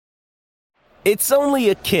It's only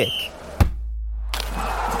a kick,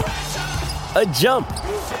 a jump,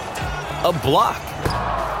 a block.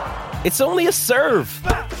 It's only a serve.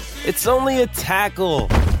 It's only a tackle,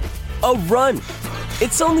 a run.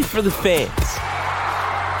 It's only for the fans.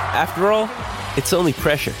 After all, it's only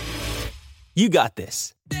pressure. You got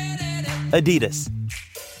this. Adidas.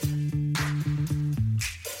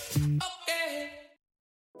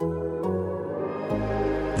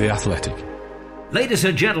 The Athletic. Ladies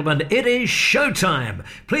and gentlemen, it is showtime.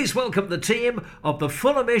 Please welcome the team of the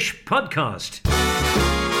Fulhamish podcast.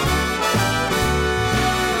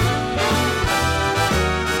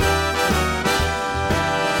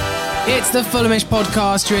 It's the Fulhamish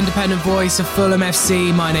podcast, your independent voice of Fulham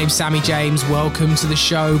FC. My name's Sammy James. Welcome to the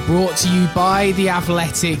show, brought to you by The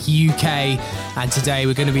Athletic UK. And today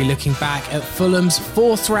we're going to be looking back at Fulham's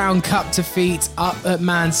fourth round cup defeat up at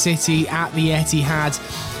Man City at the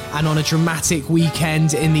Etihad, and on a dramatic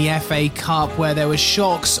weekend in the FA Cup where there were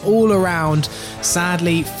shocks all around.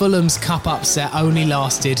 Sadly, Fulham's cup upset only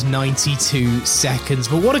lasted 92 seconds.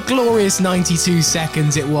 But what a glorious 92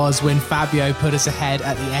 seconds it was when Fabio put us ahead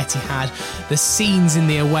at the Etihad. The scenes in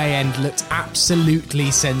the away end looked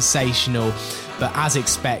absolutely sensational. But as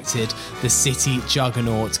expected, the City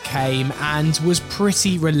juggernaut came and was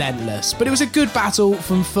pretty relentless. But it was a good battle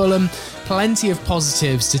from Fulham. Plenty of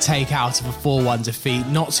positives to take out of a 4-1 defeat.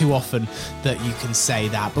 Not too often that you can say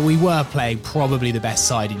that. But we were playing probably the best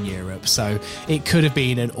side in Europe, so it could have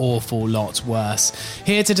been an awful lot worse.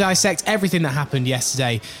 Here to dissect everything that happened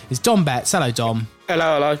yesterday is Dom Betts. Hello, Dom.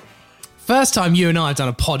 Hello. First time you and I have done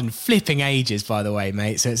a pod in flipping ages, by the way,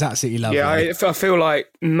 mate. So it's absolutely lovely. Yeah, I feel like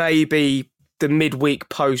maybe the midweek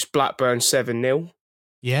post Blackburn 7-0.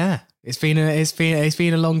 Yeah, it's been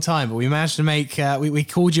a long time, but we managed to make. We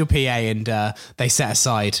called your PA and they set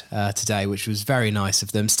aside today, which was very nice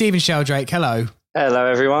of them. Stephen Sheldrake, hello. Hello,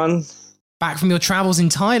 everyone. Back from your travels in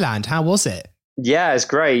Thailand. How was it? Yeah, it's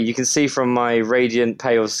great. You can see from my radiant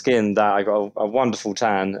pale skin that I got a wonderful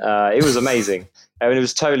tan. It was amazing. I mean, it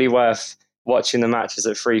was totally worth watching the matches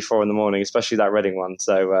at 3-4 in the morning, especially that Reading one.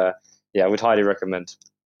 So yeah, I would highly recommend.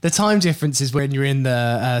 The time differences when you're in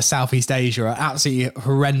the Southeast Asia are absolutely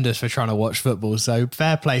horrendous for trying to watch football. So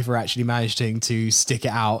fair play for actually managing to stick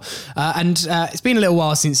it out. And it's been a little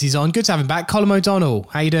while since he's on. Good to have him back. Colin O'Donnell,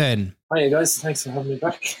 how you doing? Hi guys, thanks for having me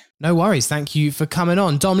back. No worries. Thank you for coming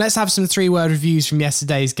on. Dom, let's have some 3-word reviews from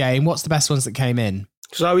yesterday's game. What's the best ones that came in?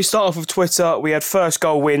 So we start off with Twitter. We had first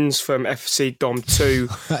goal wins from FC Dom 2.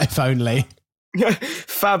 If only.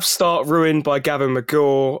 Fab start ruined by Gavin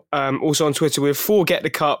McGaw. Also on Twitter, we have Forget the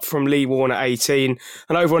Cup from Lee Warner 18.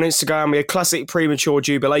 And over on Instagram, we had classic premature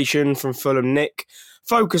jubilation from Fulham Nick,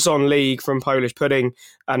 Focus on League from Polish Pudding,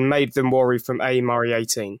 and Made Them Worry from A Murray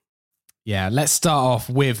 18. Yeah, let's start off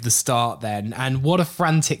with the start then. And what a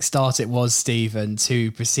frantic start it was, Stephen,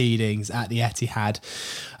 to proceedings at the Etihad.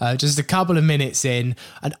 Just a couple of minutes in,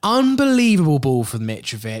 an unbelievable ball from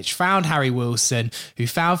Mitrovic, found Harry Wilson, who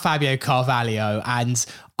found Fabio Carvalho, and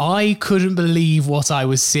I couldn't believe what I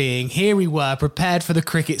was seeing. Here we were, prepared for the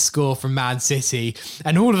cricket score from Man City,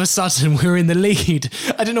 and all of a sudden we're in the lead.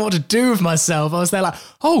 I didn't know what to do with myself. I was there like,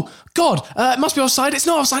 oh, God, it must be offside. It's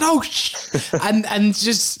not offside. Oh, and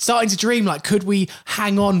just starting to dream, like, could we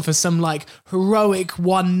hang on for some, like, heroic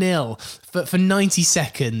 1-0? But for 90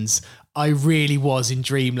 seconds, I really was in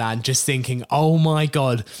dreamland, just thinking, oh my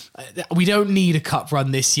God, we don't need a cup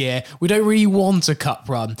run this year. We don't really want a cup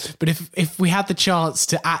run. But if we had the chance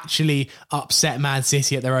to actually upset Man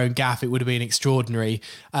City at their own gaff, it would have been extraordinary.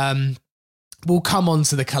 We'll come on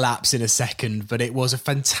to the collapse in a second, but it was a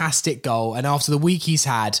fantastic goal. And after the week he's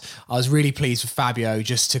had, I was really pleased with Fabio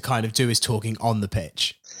just to kind of do his talking on the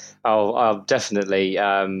pitch. Oh, definitely.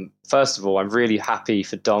 First of all, I'm really happy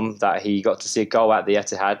for Dom that he got to see a goal at the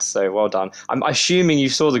Etihad. So well done. I'm assuming you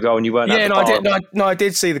saw the goal and you weren't. Yeah, I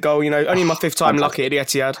did see the goal. You know, only my fifth time lucky at the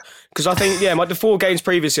Etihad, because I think the 4 games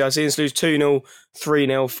previously I've seen us lose 2-0, 3-0,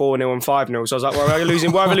 4-0, and 5-0. So I was like, well, we're either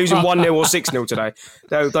losing 1-0 or 6-0 today.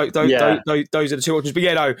 Those are the two options. But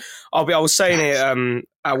yeah, no, I was saying it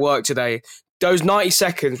at work today. Those 90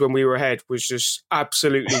 seconds when we were ahead was just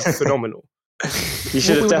absolutely phenomenal. You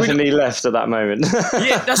should have definitely left at that moment.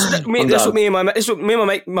 Yeah, that's what me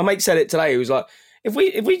and my mate said it today. He was like, if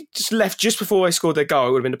we just left just before they scored their goal,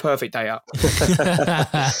 it would have been the perfect day out.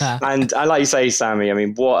 And like you say, Sammy, I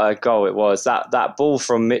mean, what a goal it was. That ball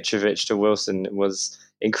from Mitrovic to Wilson was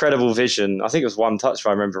incredible vision. I think it was one touch, if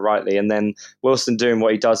I remember rightly. And then Wilson doing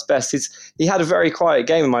what he does best. He had a very quiet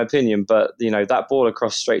game, in my opinion, but that ball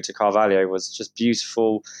across straight to Carvalho was just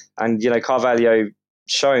beautiful. And Carvalho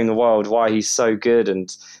showing the world why he's so good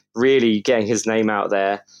and really getting his name out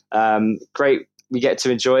there. Great we get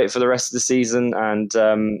to enjoy it for the rest of the season. And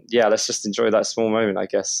let's just enjoy that small moment, I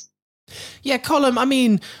guess. Yeah, Colm, I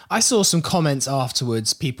mean, I saw some comments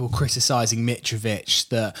afterwards, people criticising Mitrovic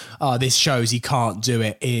that, this shows he can't do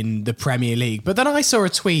it in the Premier League. But then I saw a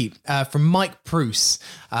tweet from Mike Bruce,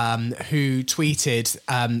 who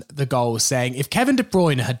tweeted the goal saying, if Kevin De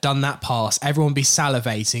Bruyne had done that pass, everyone would be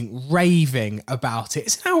salivating, raving about it.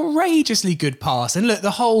 It's an outrageously good pass. And look,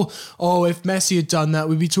 the whole, if Messi had done that,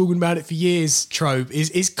 we'd be talking about it for years trope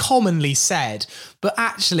is commonly said. But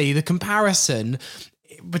actually, the comparison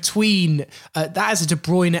between that is a De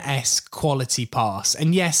Bruyne-esque quality pass.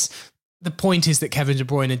 And yes, the point is that Kevin De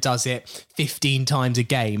Bruyne does it 15 times a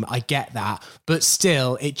game. I get that. But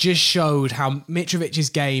still, it just showed how Mitrovic's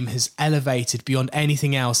game has elevated beyond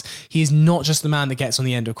anything else. He is not just the man that gets on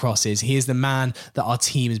the end of crosses. He is the man that our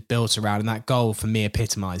team is built around. And that goal, for me,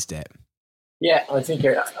 epitomised it. Yeah, I think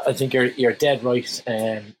you're dead right.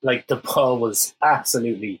 Like, the ball was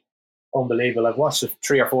absolutely unbelievable. I've watched it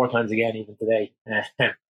 3 or 4 times again, even today.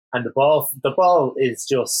 And the ball is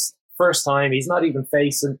just first time. He's not even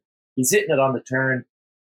facing. He's hitting it on the turn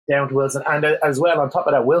down to Wilson. And as well, on top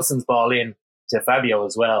of that, Wilson's ball in to Fabio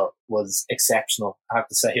as well was exceptional, I have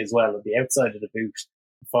to say as well. On the outside of the boot,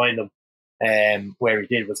 to find him where he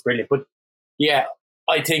did was brilliant. But yeah,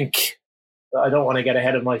 I think I don't want to get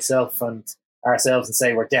ahead of myself and ourselves and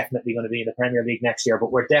say we're definitely going to be in the Premier League next year,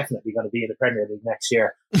 but we're definitely going to be in the Premier League next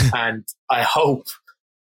year. And I hope,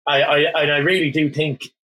 I really do think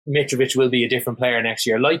Mitrovic will be a different player next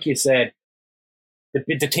year. Like you said,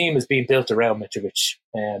 the team is being built around Mitrovic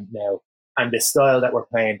now, and the style that we're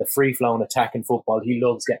playing, the free-flowing attacking football, he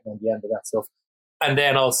loves getting on the end of that stuff. And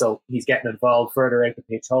then also he's getting involved further out the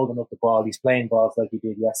pitch, holding up the ball. He's playing balls like he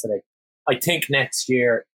did yesterday. I think next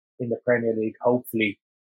year in the Premier League, hopefully,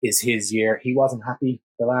 is his year. He wasn't happy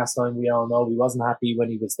the last time, we all know. He wasn't happy when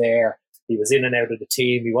he was there. He was in and out of the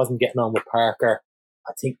team. He wasn't getting on with Parker.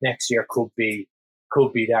 I think next year could be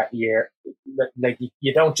that year. Like,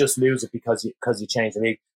 you don't just lose it because you change the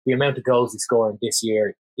league. The amount of goals he's scoring this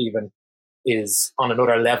year even is on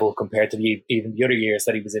another level compared to even the other years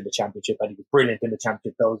that he was in the Championship, and he was brilliant in the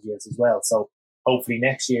Championship those years as well. So hopefully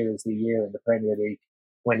next year is the year in the Premier League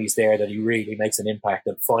when he's there that he really makes an impact,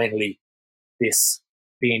 and finally this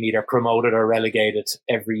being either promoted or relegated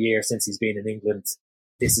every year since he's been in England,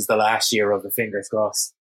 this is the last year of the fingers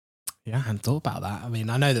crossed. Yeah, I hadn't thought about that. I mean,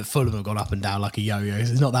 I know that Fulham have gone up and down like a yo-yo,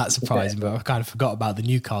 so it's not that surprising, but I kind of forgot about the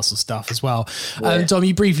Newcastle stuff as well. Yeah. Dom,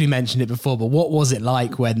 you briefly mentioned it before, but what was it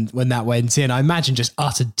like when that went in? I imagine just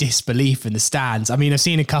utter disbelief in the stands. I mean, I've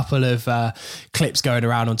seen a couple of clips going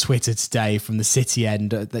around on Twitter today from the City end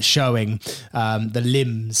that's showing the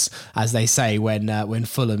limbs, as they say, when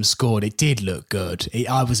Fulham scored. It did look good.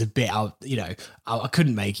 I was a bit, I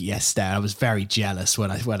couldn't make it yesterday. I was very jealous when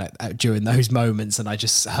I during those moments, and I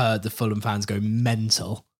just heard the Fulham fans go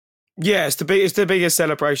mental. Yeah, it's the biggest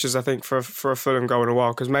celebrations, I think, for a Fulham goal in a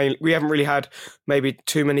while, because we haven't really had maybe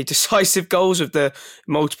too many decisive goals of the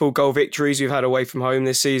multiple goal victories we've had away from home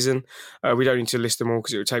this season. We don't need to list them all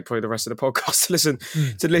because it would take probably the rest of the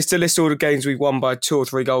podcast to list all the games we've won by 2 or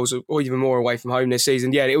 3 goals or even more away from home this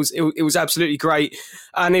season. Yeah, it was absolutely great,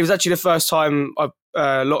 and it was actually the first time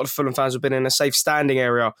a lot of Fulham fans have been in a safe standing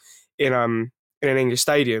area in an English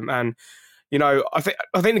stadium. And I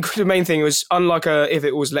think the main thing was, unlike if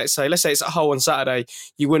it was, let's say it's at Hull on Saturday,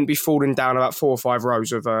 you wouldn't be falling down about 4 or 5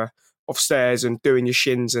 rows of stairs and doing your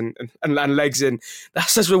shins and legs in.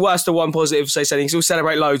 That's the one positive. Say something. You still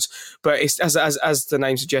celebrate loads, but it's as the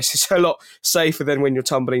name suggests, it's a lot safer than when you're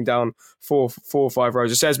tumbling down 4 or 5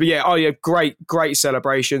 rows of stairs. But yeah, great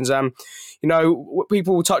celebrations.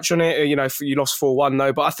 People will touch on it. You lost 4-1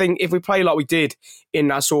 though, but I think if we play like we did in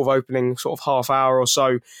that sort of opening sort of half hour or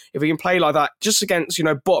so, if we can play like that just against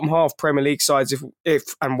bottom half Premier League sides,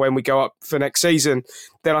 if and when we go up for next season,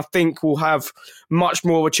 then I think we'll have much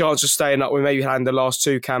more of a chance of staying up. We maybe had in the last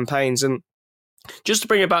 2 campaigns. And just to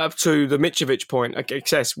bring it back up to the Mitrovic point, I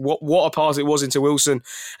guess what a pass it was into Wilson.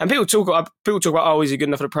 And people talk about, is he good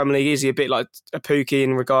enough for the Premier League? Is he a bit like a Pukki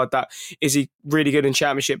in regard that, is he really good in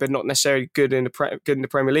Championship but not necessarily good in the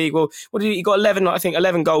Premier League? Well, he got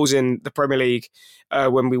 11 goals in the Premier League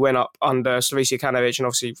when we went up under Slavisa Kanovic, and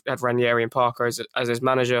obviously had Ranieri and Parker as his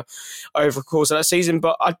manager over the course of that season.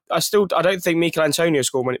 But I don't think Mikel Antonio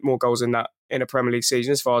scored more goals than that in a Premier League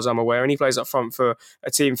season, as far as I'm aware, and he plays up front for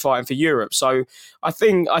a team fighting for Europe. So I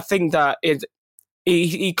think that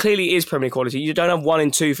he clearly is Premier League quality. You don't have 1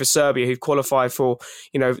 and 2 for Serbia who've qualified for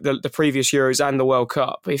the previous Euros and the World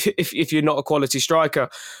Cup if you're not a quality striker.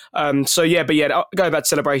 So yeah, but yeah, going back to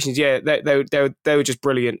celebrations, yeah, they were just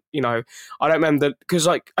brilliant. You know, I don't remember because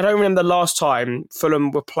I don't remember the last time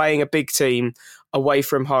Fulham were playing a big team away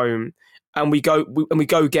from home, and we go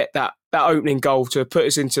get that opening goal to put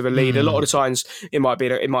us into the lead. A lot of the times it might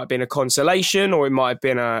have been a consolation or it might have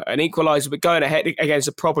been an equaliser, but going ahead against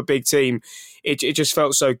a proper big team, it just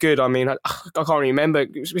felt so good. I mean, I can't remember,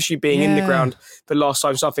 especially being in the ground, the last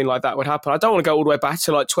time something like that would happen. I don't want to go all the way back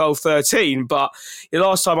to like 12, 13, but the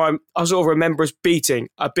last time I sort of remember us beating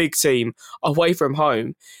a big team away from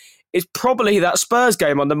home, it's probably that Spurs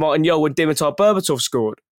game under Martin Jol when Dimitar Berbatov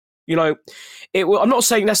scored. You know, I'm not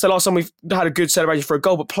saying that's the last time we've had a good celebration for a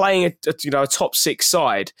goal, but playing a top six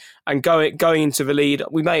side and going into the lead,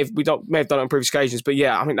 we may have done it on previous occasions, but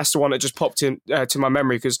yeah, I think that's the one that just popped in to my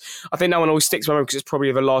memory because I think that one always sticks in my memory because it's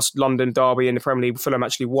probably the last London derby in the Premier League Fulham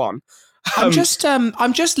actually won. I'm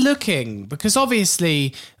just looking because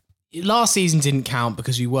obviously last season didn't count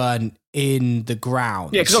because we weren't in the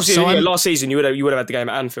ground. Yeah, because obviously last season you would have had the game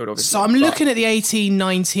at Anfield, obviously. So I'm looking at the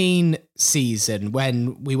 18-19 season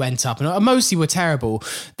when we went up, and mostly were terrible.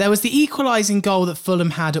 There was the equalising goal that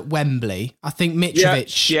Fulham had at Wembley. I think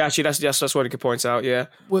Mitrovic... Yeah, actually, that's what I could point out, yeah.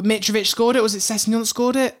 Mitrovic scored it? Was it Sessegnon that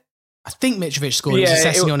scored it? I think Mitrovic scored it. It was a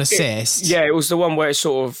Sessegnon assist. It was the one where it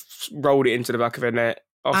sort of rolled it into the back of the net.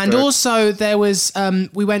 And also there was,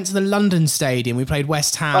 we went to the London Stadium. We played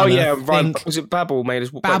West Ham. Oh yeah, right. Was it Babel made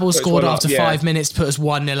us? Babel scored after 5 minutes to put us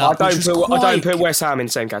 1-0 up. I don't put West Ham in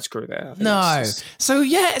the same category there. No. So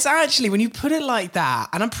yeah, it's actually when you put it like that,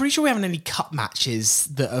 and I'm pretty sure we haven't any cup matches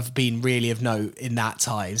that have been really of note in that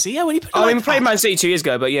time. So yeah, when you put it we played Man City 2 years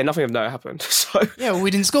ago, but yeah, nothing of note happened. So yeah, well,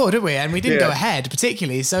 we didn't score, did we? And we didn't go ahead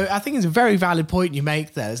particularly. So I think it's a very valid point you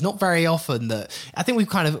make there. It's not very often that I think we've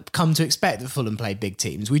kind of come to expect that Fulham play big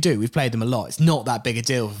teams. We do. We've played them a lot. It's not that big a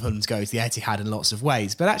deal for Fulham to go to the Etihad in lots of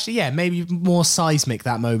ways. But actually, yeah, maybe more seismic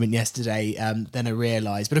that moment yesterday than I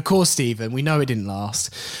realised. But of course, Stephen, we know it didn't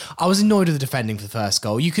last. I was annoyed with the defending for the first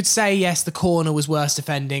goal. You could say, yes, the corner was worse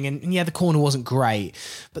defending, and yeah, the corner wasn't great.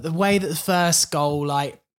 But the way that the first goal,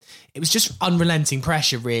 it was just unrelenting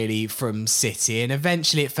pressure, really, from City. And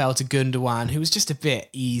eventually it fell to Gundogan, who was just a bit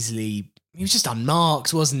easily... He was just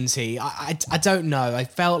unmarked, wasn't he? I don't know. I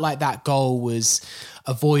felt like that goal was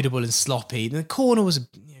avoidable and sloppy. The corner was a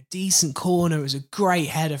decent corner. It was a great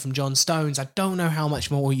header from John Stones. I don't know how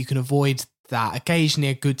much more you can avoid that. Occasionally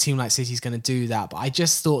a good team like City is going to do that. But I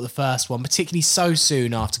just thought the first one, particularly so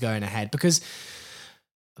soon after going ahead, because,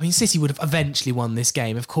 I mean, City would have eventually won this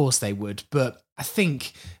game. Of course they would. But I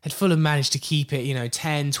think had Fulham managed to keep it,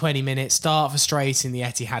 10, 20 minutes, start frustrating the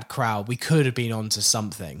Etihad crowd, we could have been on to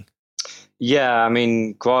something. Yeah, I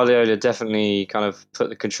mean, Guardiola definitely kind of put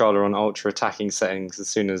the controller on ultra attacking settings as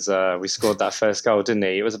soon as we scored that first goal, didn't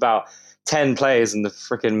he? It was about 10 players in the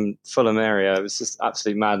freaking Fulham area. It was just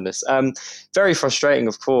absolute madness. Very frustrating,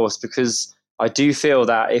 of course, because I do feel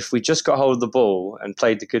that if we just got hold of the ball and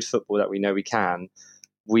played the good football that we know we can,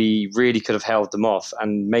 we really could have held them off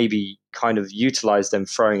and maybe kind of utilised them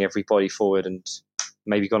throwing everybody forward and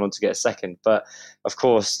maybe gone on to get a second. But, of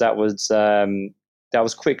course, that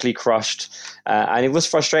was quickly crushed. And it was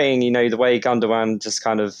frustrating, the way Gundogan just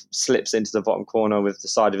kind of slips into the bottom corner with the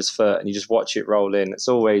side of his foot and you just watch it roll in. It's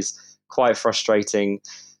always quite frustrating.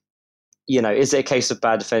 Is it a case of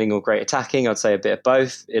bad defending or great attacking? I'd say a bit of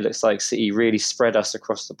both. It looks like City really spread us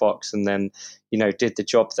across the box and then, did the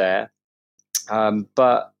job there.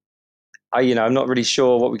 But I'm not really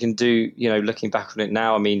sure what we can do, looking back on it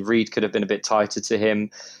now. I mean, Reed could have been a bit tighter to him.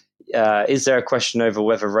 Is there a question over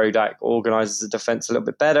whether Rodak organises the defence a little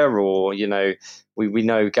bit better, or we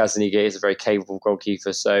know Gazaniga is a very capable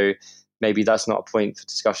goalkeeper, so maybe that's not a point for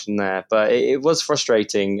discussion there. But it was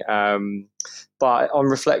frustrating. But on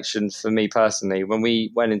reflection, for me personally, when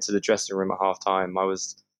we went into the dressing room at half time, I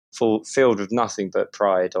was filled with nothing but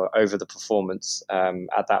pride over the performance.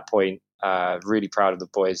 At that point, really proud of the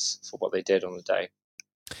boys for what they did on the day.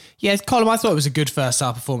 Yeah, Colin, I thought it was a good first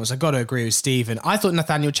half performance. I've got to agree with Stephen. I thought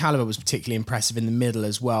Nathaniel Chalobah was particularly impressive in the middle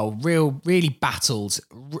as well. Really battled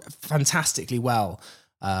fantastically well,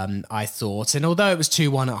 I thought. And although it was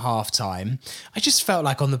 2-1 at half time, I just felt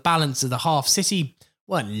like on the balance of the half, City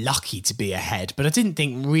weren't lucky to be ahead, but I didn't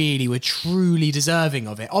think really were truly deserving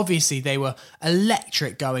of it. Obviously, they were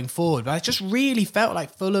electric going forward, but I just really felt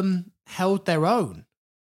like Fulham held their own.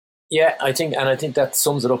 Yeah, I think that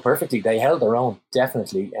sums it up perfectly. They held their own,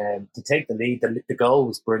 definitely. To take the lead, the goal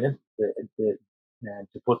was brilliant. To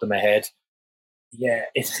put them ahead, yeah,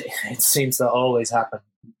 it seems to always happen,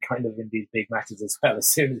 kind of in these big matches as well. As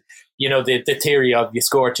soon as the theory of you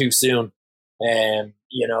score too soon, and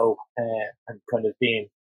kind of being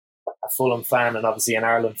a Fulham fan and obviously an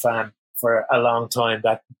Ireland fan for a long time,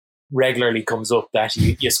 regularly comes up that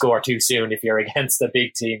you score too soon. If you're against a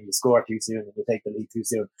big team, you score too soon and you take the lead too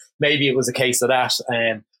soon. Maybe it was a case of that.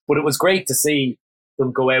 But it was great to see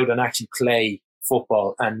them go out and actually play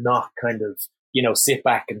football and not kind of, sit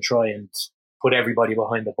back and try and put everybody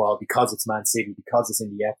behind the ball because it's Man City, because it's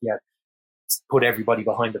in the Etihad. Put everybody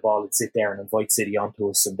behind the ball and sit there and invite City onto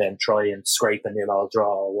us and then try and scrape a 0-0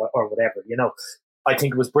 draw or whatever. I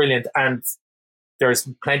think it was brilliant. And there's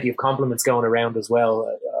plenty of compliments going around as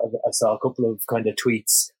well. I saw a couple of kind of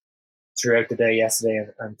tweets throughout the day yesterday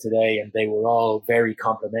and today, and they were all very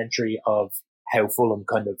complimentary of how Fulham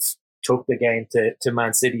kind of took the game to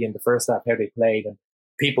Man City in the first half, how they played. And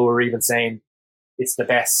people were even saying it's the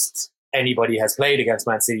best anybody has played against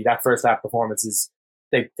Man City. That first half performance is,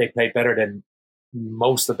 they played better than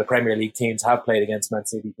most of the Premier League teams have played against Man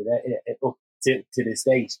City today, up to this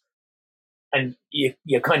date. And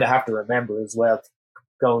you kind of have to remember as well,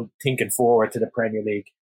 thinking forward to the Premier League,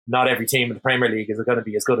 not every team in the Premier League is going to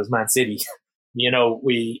be as good as Man City.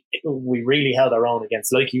 We really held our own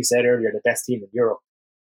against, like you said earlier, the best team in Europe.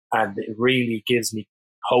 And it really gives me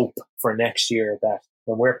hope for next year that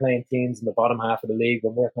when we're playing teams in the bottom half of the league,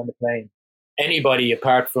 when we're kind of playing anybody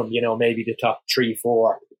apart from, maybe the top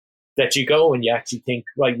 3-4, that you go and you actually think,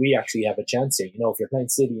 right, we actually have a chance here. If you're playing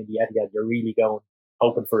City in the Etihad, you're really going,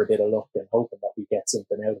 hoping for a bit of luck and hoping that we get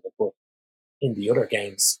something out of it. But in the other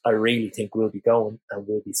games, I really think we'll be going and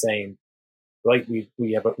we'll be saying, right,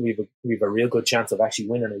 we have a real good chance of actually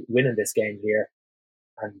winning this game here,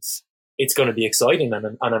 and it's going to be exciting,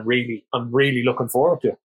 and I'm really looking forward to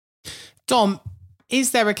it. Dom,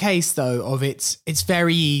 is there a case though of it's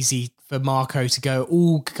very easy for Marco to go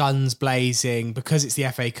all guns blazing because it's the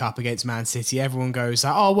FA Cup against Man City? Everyone goes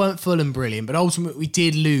like, oh, weren't Fulham brilliant? But ultimately we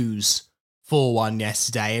did lose 4-1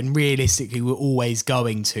 yesterday, and realistically we're always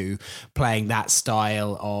going to playing that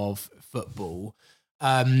style of football.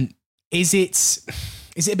 Is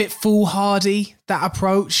it a bit foolhardy, that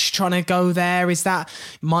approach, trying to go there? Is that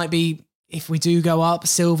might be, if we do go up,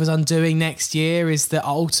 Silva's undoing next year? Is that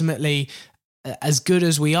ultimately, as good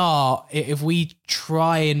as we are, if we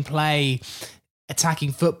try and play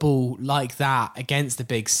attacking football like that against the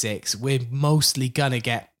big six, we're mostly going to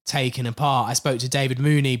get taken apart? I spoke to David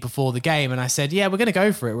Mooney before the game and I said, yeah, we're going to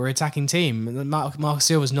go for it. We're an attacking team. Marco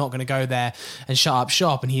Silva's not going to go there and shut up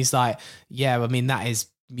shop. And he's like, yeah, I mean, that is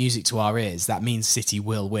music to our ears. That means City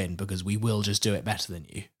will win because we will just do it better than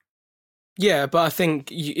you. Yeah, but I think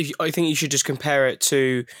you should just compare it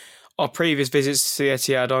to our previous visits to the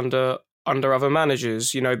Etihad under other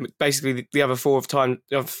managers. Basically the other four times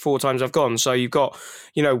I've gone. So you've got,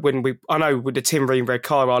 I know with the Tim Ream red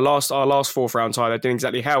card, our last fourth round tie, that didn't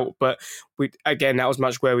exactly help, but that was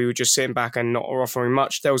much where we were just sitting back and not offering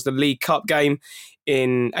much. There was the League Cup game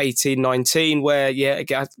in 18-19 where,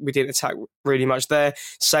 again, we didn't attack really much there.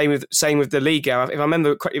 Same with the league game. If I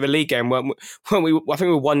remember correctly, the league game, when I think we were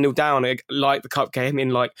 1-0 down, like the cup game,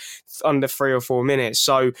 in like under 3 or 4 minutes.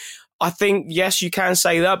 So I think, yes, you can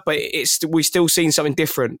say that, but we've still seen something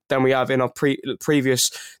different than we have in our previous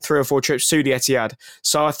 3 or 4 trips to the Etihad.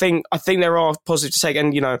 So I think there are positives to take.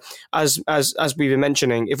 And, as we've been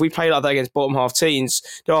mentioning, if we play like that against bottom half teams,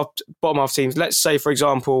 there are bottom half teams. Let's say, for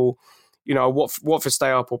example, Watford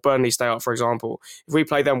stay up or Burnley stay up, for example. If we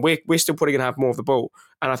play them, we're still probably going to have more of the ball.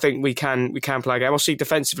 And I think we can play a game. Obviously,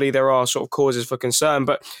 defensively, there are sort of causes for concern.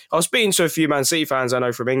 But I was speaking to a few Man City fans I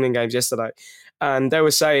know from England games yesterday, and they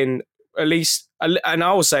were saying, at least, and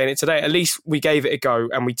I was saying it today, at least we gave it a go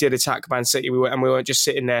and we did attack Man City. We weren't just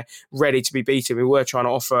sitting there ready to be beaten. We were trying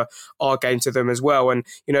to offer our game to them as well. And,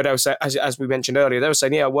 they were saying, as we mentioned earlier, they were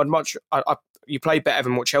saying, you played better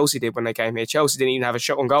than what Chelsea did when they came here. Chelsea didn't even have a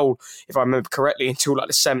shot on goal, if I remember correctly, until like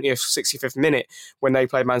the 70th, 65th minute when they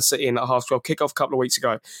played Man City in that half-12 kickoff a couple of weeks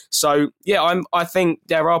ago. So, I think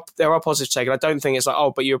there are positives taken. I don't think it's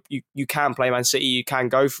like, but you can play Man City, you can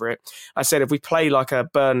go for it. I said, if we play like a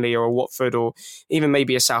Burnley or a Watford or even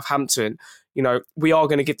maybe a Southampton, we are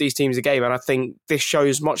going to give these teams a game. And I think this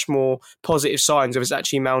shows much more positive signs of us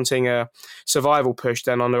actually mounting a survival push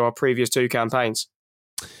than under our previous 2 campaigns.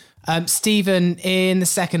 Stephen, in the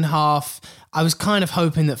second half, I was kind of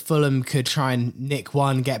hoping that Fulham could try and nick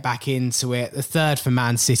one, get back into it. The third for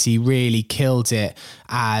Man City really killed it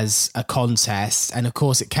as a contest. And of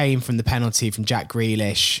course, it came from the penalty from Jack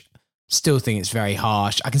Grealish. Still think it's very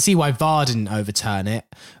harsh. I can see why VAR didn't overturn it,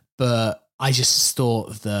 but I just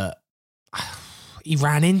thought that he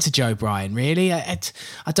ran into Joe Bryan, really. I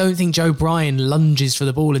don't think Joe Bryan lunges for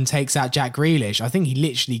the ball and takes out Jack Grealish. I think he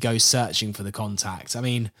literally goes searching for the contact. I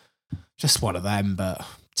mean, just one of them, but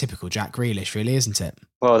typical Jack Grealish, really, isn't it?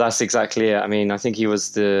 Well, that's exactly it. I mean, I think he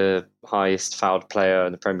was the highest fouled player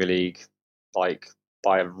in the Premier League,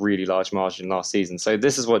 by a really large margin last season. So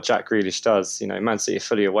this is what Jack Grealish does. Man City are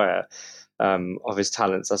fully aware of his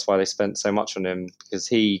talents. That's why they spent so much on him, because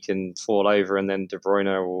he can fall over and then De Bruyne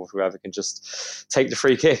or whoever can just take the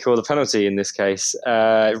free kick or the penalty in this case.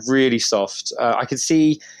 Really soft. I could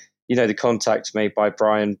see, the contact made by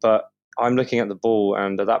Brian, but I'm looking at the ball,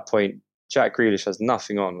 and at that point, Jack Grealish has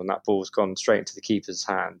nothing on when that ball's gone straight into the keeper's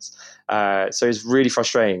hands. So it's really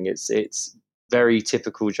frustrating. It's very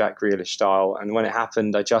typical Jack Grealish style. And when it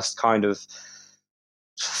happened, I just kind of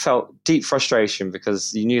felt deep frustration,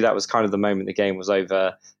 because you knew that was kind of the moment the game was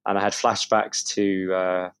over. And I had flashbacks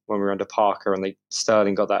to when we were under Parker and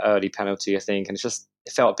Sterling got that early penalty, I think. And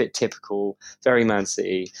it felt a bit typical, very Man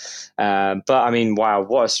City. But I mean, wow,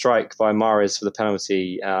 what a strike by Mahrez for the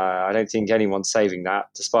penalty. I don't think anyone's saving that,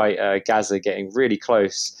 despite Gaza getting really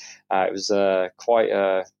close. It was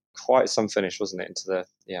quite some finish, wasn't it, into the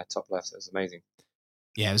top left. It was amazing.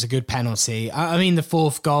 Yeah, it was a good penalty. I mean, the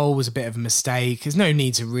fourth goal was a bit of a mistake. There's no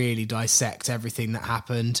need to really dissect everything that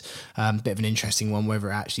happened. Bit of an interesting one, whether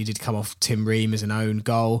it actually did come off Tim Ream as an own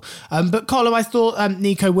goal. But Colin, I thought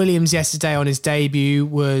Nico Williams yesterday on his debut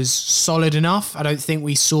was solid enough. I don't think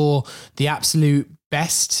we saw the absolute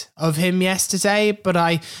best of him yesterday, but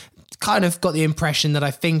I kind of got the impression that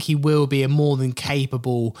I think he will be a more than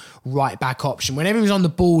capable right back option. Whenever he was on the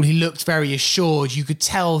ball, he looked very assured. You could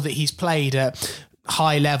tell that he's played at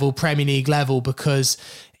high level, Premier League level, because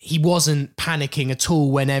he wasn't panicking at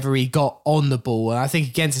all whenever he got on the ball. And I think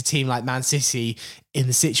against a team like Man City, in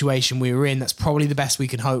the situation we were in, that's probably the best we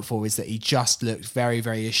can hope for, is that he just looked very,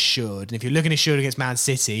 very assured. And if you're looking assured against Man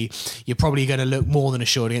City, you're probably going to look more than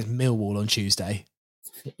assured against Millwall on Tuesday.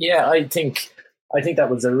 Yeah, I think that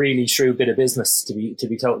was a really shrewd bit of business, to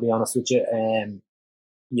be totally honest with you.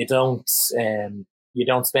 You don't spend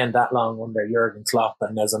that long under Jurgen Klopp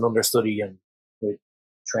and as an understudy and with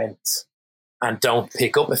Trent, and don't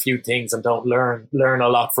pick up a few things and don't learn a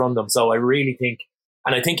lot from them. So I really think,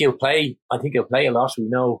 and I think he'll play a lot. We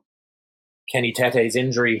know Kenny Tete's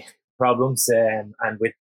injury problems, and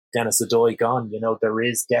with Dennis Odoi gone, there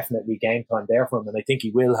is definitely game time there for him, and I think he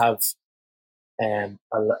will have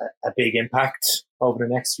a big impact over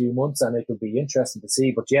the next few months, and it'll be interesting to see.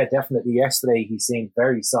 But yeah, definitely yesterday he seemed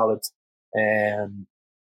very solid. Didn't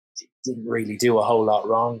really do a whole lot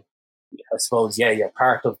wrong. I suppose, you're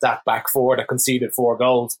part of that back four that conceded 4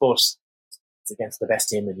 goals, but it's against the best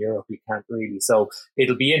team in Europe. You can't really. So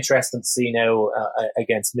it'll be interesting to see now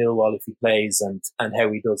against Millwall if he plays and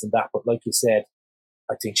how he does in that. But like you said,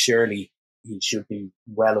 I think surely he should be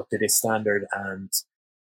well up to this standard, and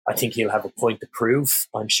I think he'll have a point to prove.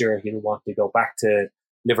 I'm sure he'll want to go back to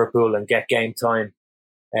Liverpool and get game time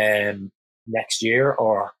next year,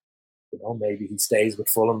 or maybe he stays with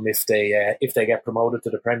Fulham if they get promoted to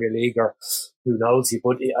the Premier League, or who knows.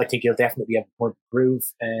 But I think he'll definitely have a point to prove,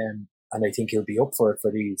 and I think he'll be up for it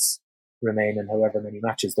for these remaining however many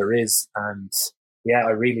matches there is. And yeah, I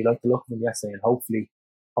really like the look of him yesterday, and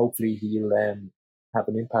hopefully he'll have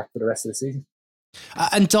an impact for the rest of the season.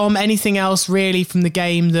 And Dom, anything else really from the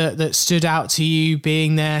game that stood out to you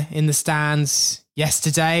being there in the stands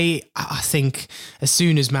yesterday? I think as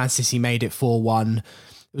soon as Man City made it 4-1,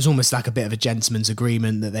 it was almost like a bit of a gentleman's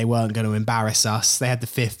agreement that they weren't going to embarrass us. They had the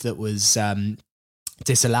fifth that was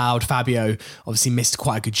disallowed. Fabio obviously missed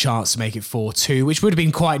quite a good chance to make it 4-2, which would have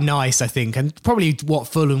been quite nice, I think, and probably what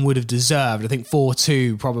Fulham would have deserved. I think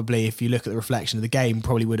 4-2 probably, if you look at the reflection of the game,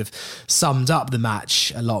 probably would have summed up the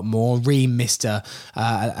match a lot more. Ream missed a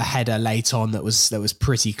header late on that was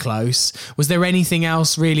pretty close. Was there anything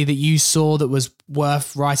else really that you saw that was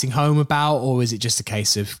worth writing home about, or was it just a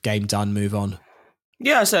case of game done, move on?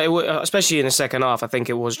 Yeah, so especially in the second half, I think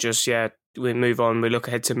it was just, we move on, we look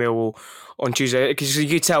ahead to Millwall on Tuesday. Because you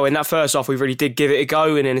could tell in that first half, we really did give it a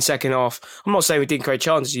go. And in the second half, I'm not saying we didn't create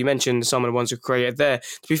chances. You mentioned some of the ones we created there.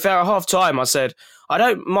 To be fair, at half time, I said, I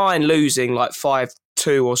don't mind losing like 5-2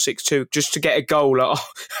 or 6-2 just to get a goal, a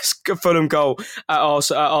Fulham goal at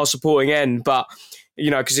our supporting end. But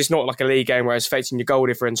because it's not like a league game where it's affecting your goal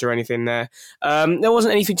difference or anything there. There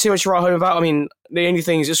wasn't anything too much to write home about. I mean, the only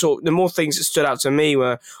things the more things that stood out to me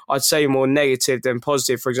were, I'd say, more negative than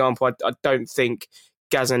positive. For example, I don't think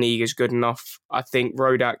Gazzaniga is good enough. I think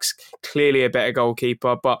Rodak's clearly a better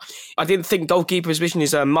goalkeeper, but I didn't think goalkeeper position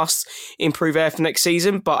is a must improve there for next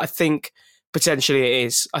season, but I think potentially it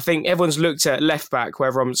is. I think everyone's looked at left back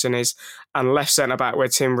where Robinson is and left centre back where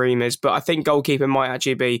Tim Ream is, but I think goalkeeper might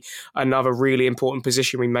actually be another really important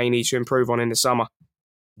position we may need to improve on in the summer.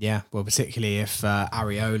 Yeah, well, particularly if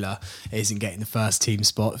Areola isn't getting the first team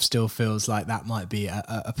spot, still feels like that might be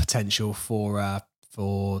a potential for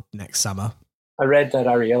next summer. I read that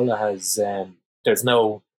Areola has there's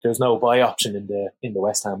no there's no buy option in the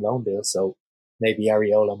West Ham loan deal, so maybe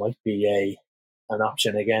Areola might be an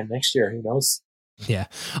option again next year. Who knows? Yeah,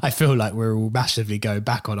 I feel like we're all massively going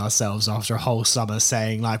back on ourselves after a whole summer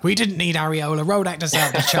saying, like, we didn't need Areola, Rodak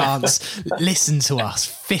deserved a chance. Listen to us,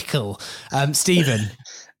 fickle. Stephen?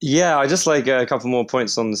 Yeah, I just like a couple more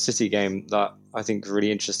points on the City game that I think are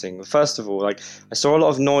really interesting. First of all, like, I saw a lot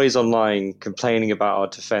of noise online complaining about our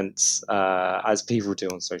defence, as people do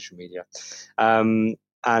on social media.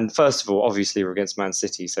 And first of all, obviously we're against Man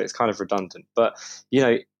City, so it's kind of redundant. But, you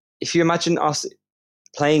know, if you imagine us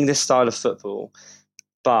playing this style of football,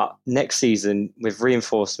 but next season with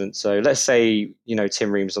reinforcement, so let's say, you know,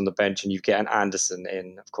 Tim Ream's on the bench and you get an Anderson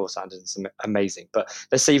in. Of course, Anderson's amazing, but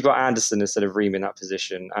let's say you've got Anderson instead of Ream in that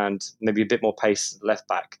position, and maybe a bit more pace left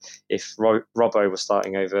back if Robbo was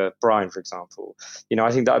starting over Brian, for example. You know,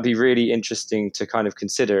 I think that would be really interesting to kind of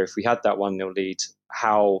consider if we had that 1-0 lead,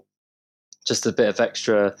 how just a bit of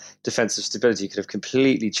extra defensive stability could have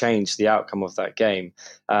completely changed the outcome of that game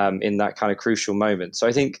in that kind of crucial moment. So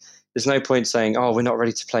I think there's no point saying, oh, we're not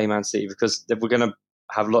ready to play Man City, because we're going to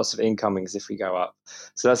have lots of incomings if we go up.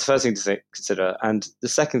 So that's the first thing to consider. And the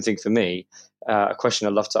second thing for me, a question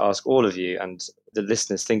I'd love to ask all of you and the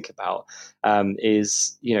listeners think about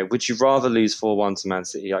is, you know, would you rather lose 4-1 to Man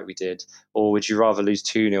City like we did, or would you rather lose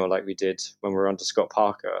 2-0 like we did when we were under Scott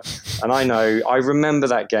Parker? And I remember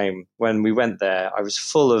that game when we went there. I was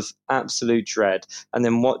full of absolute dread, and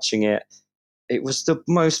then watching it, it was the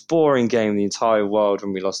most boring game in the entire world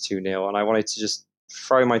when we lost 2-0, and I wanted to just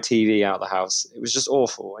throw my TV out the house. It was just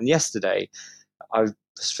awful. And yesterday, I was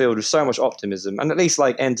filled with so much optimism and at least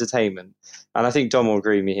like entertainment. And I think Dom will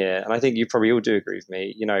agree with me here, and I think you probably all do agree with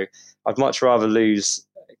me. You know, I'd much rather lose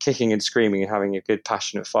kicking and screaming and having a good,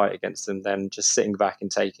 passionate fight against them than just sitting back and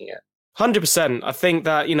taking it. 100%. I think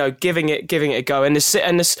that, you know, giving it a go, and this,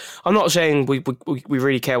 I'm not saying we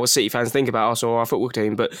really care what City fans think about us or our football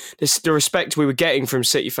team, but the respect we were getting from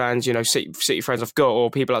City fans, you know, City fans I've got,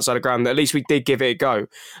 or people outside the ground, that at least we did give it a go,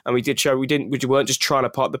 and we did show we weren't just trying to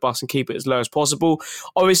park the bus and keep it as low as possible.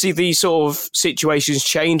 Obviously, these sort of situations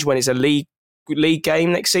change when it's a league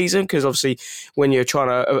game next season, because obviously when you're trying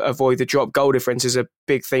to avoid the drop, goal difference is a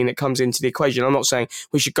big thing that comes into the equation. I'm not saying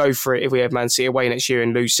we should go for it if we have Man City away next year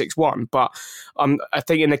and lose 6-1, but I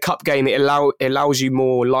think in the cup game it allows you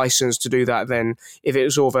more license to do that than if it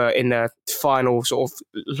was over in the final sort of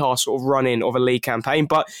last sort of run in of a league campaign.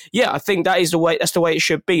 But yeah, I think that's the way it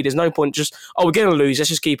should be. There's no point just, oh, we're going to lose, let's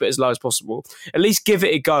just keep it as low as possible. At least give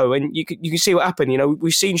it a go, and you can see what happened. You know,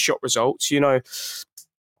 we've seen shot results, you know.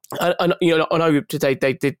 I know today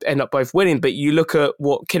they did end up both winning, but you look at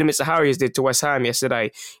what Kidderminster Harriers did to West Ham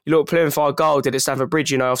yesterday. You look at Plymouth Argyle did at Stamford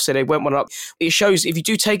Bridge. You know, obviously they went one up. It shows if you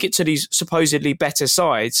do take it to these supposedly better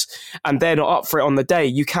sides and they're not up for it on the day,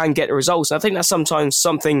 you can get the results. And I think that's sometimes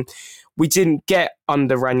something we didn't get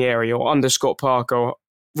under Ranieri or under Scott Parker.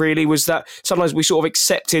 Really, was that sometimes we sort of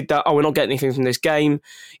accepted that, oh, we're not getting anything from this game.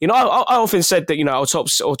 You know, I often said that, you know, our top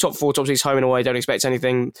 4, top 6 home and away, don't expect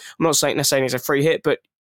anything. I'm not saying necessarily it's a free hit, but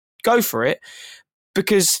go for it,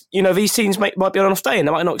 because, you know, these teams might be on an off day and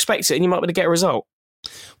they might not expect it, and you might be able to get a result.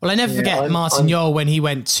 Well, I never forget Martin Jol when he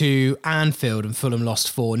went to Anfield and Fulham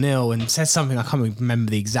lost 4-0 and said something, I can't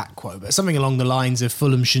remember the exact quote, but something along the lines of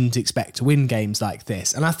Fulham shouldn't expect to win games like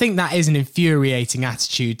this. And I think that is an infuriating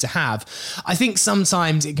attitude to have. I think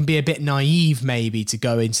sometimes it can be a bit naive maybe to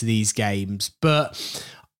go into these games, but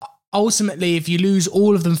ultimately if you lose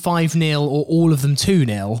all of them 5-0 or all of them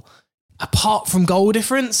 2-0, apart from goal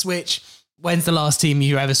difference, which, when's the last team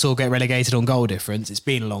you ever saw get relegated on goal difference? It's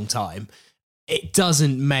been a long time. It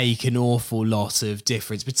doesn't make an awful lot of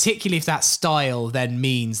difference, particularly if that style then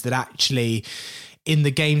means that actually in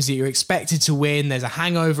the games that you're expected to win, there's a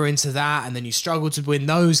hangover into that, and then you struggle to win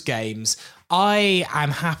those games. I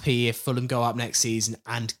am happy if Fulham go up next season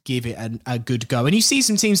and give it a good go. And you see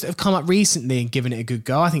some teams that have come up recently and given it a good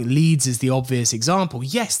go. I think Leeds is the obvious example.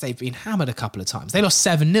 Yes, they've been hammered a couple of times. They lost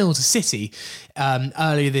 7-0 to City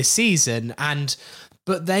earlier this season,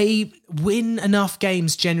 but they win enough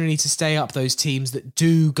games generally to stay up, those teams that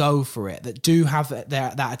do go for it, that do have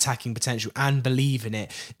that attacking potential and believe in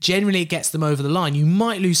it. Generally, it gets them over the line. You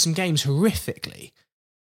might lose some games horrifically,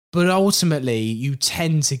 but ultimately, you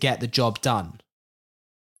tend to get the job done.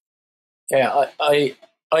 Yeah, I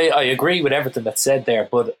agree with everything that's said there,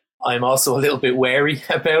 but I'm also a little bit wary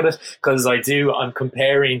about it, because I'm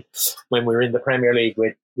comparing when we were in the Premier League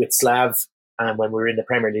with Slav and when we were in the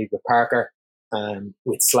Premier League with Parker.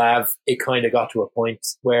 With Slav, it kind of got to a point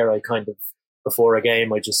where I kind of, before a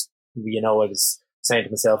game, I just, you know, I was saying to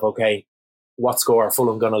myself, okay, what score are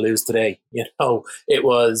Fulham going to lose today? It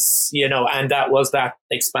was, and that was that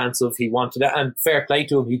expansive. He wanted it, and fair play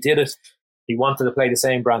to him. He did it. He wanted to play the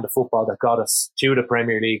same brand of football that got us to the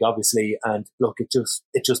Premier League, obviously. And look, it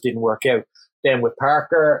just didn't work out. Then with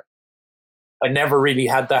Parker, I never really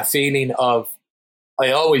had that feeling of,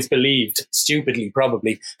 I always believed, stupidly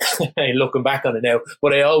probably, looking back on it now,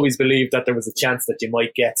 but I always believed that there was a chance that you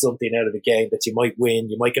might get something out of the game, that you might win,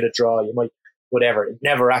 you might get a draw, you might whatever. It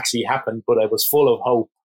never actually happened, but I was full of hope.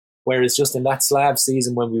 Whereas just in that Slav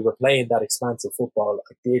season when we were playing that expansive football,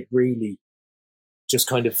 I did really just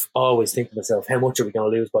kind of always think to myself, how much are we going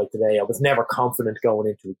to lose by today? I was never confident going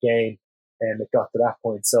into a game, and it got to that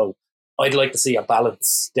point. So I'd like to see a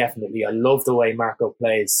balance, definitely. I love the way Marco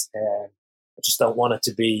plays. I just don't want it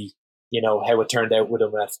to be, how it turned out with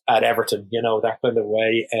him at Everton, that kind of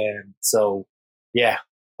way. So, yeah,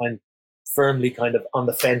 I'm firmly kind of on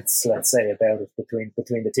the fence, let's say, about it between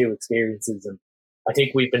the two experiences. And I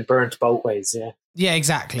think we've been burnt both ways, yeah. Yeah,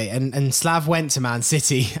 exactly. And Slav went to Man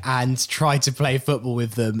City and tried to play football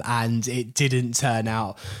with them, and it didn't turn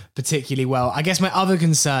out particularly well. I guess my other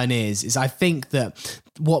concern is I think that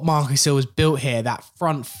what Marco Silva's built here, that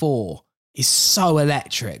front four, is so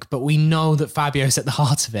electric, but we know that Fabio's at the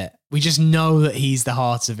heart of it. We just know that he's the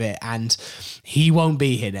heart of it, and he won't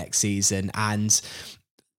be here next season. And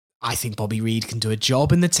I think Bobby Reid can do a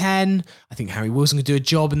job in the 10. I think Harry Wilson can do a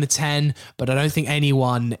job in the 10, but I don't think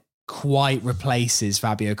anyone quite replaces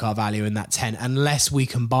Fabio Carvalho in that 10 unless we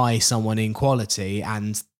can buy someone in quality,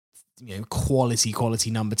 and quality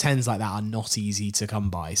number 10s like that are not easy to come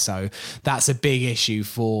by. So that's a big issue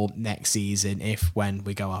for next season when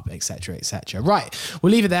we go up, etc., etc. Right,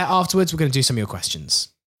 we'll leave it there. Afterwards, we're going to do some of your questions.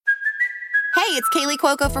 Hey, it's Kaylee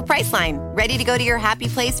Cuoco for Priceline. Ready to go to your happy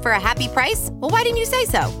place for a happy price? Well, why didn't you say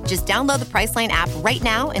so? Just download the Priceline app right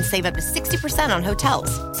now and save up to 60% on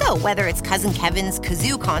hotels. So whether it's Cousin Kevin's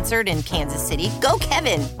Kazoo Concert in Kansas City, go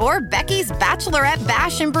Kevin, or Becky's Bachelorette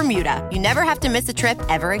Bash in Bermuda, you never have to miss a trip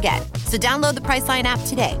ever again. So download the Priceline app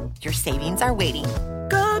today. Your savings are waiting.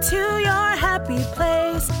 Go to your happy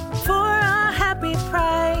place for a happy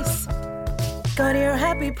price. Go to your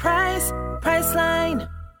happy price, Priceline.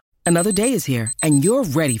 Another day is here, and you're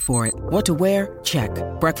ready for it. What to wear? Check.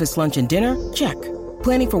 Breakfast, lunch, and dinner? Check.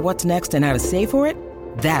 Planning for what's next and how to save for it?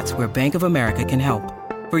 That's where Bank of America can help.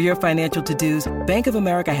 For your financial to-dos, Bank of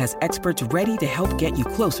America has experts ready to help get you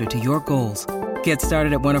closer to your goals. Get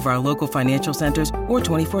started at one of our local financial centers or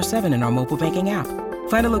 24/7 in our mobile banking app.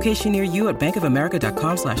 Find a location near you at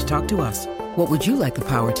bankofamerica.com/talktous. What would you like the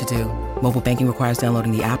power to do? Mobile banking requires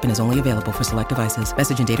downloading the app and is only available for select devices.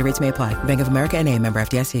 Message and data rates may apply. Bank of America NA, member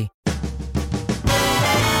FDIC.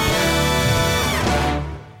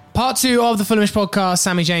 Part 2 of the Fulhamish podcast.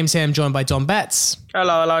 Sammy James here. I'm joined by Don Betts.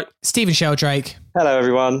 Hello. Stephen Sheldrake. Hello,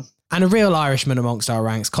 everyone. And a real Irishman amongst our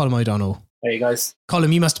ranks, Colm O'Donnell. Hey, guys.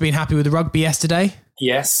 Colm, you must have been happy with the rugby yesterday.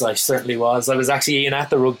 Yes, I certainly was. I was actually in at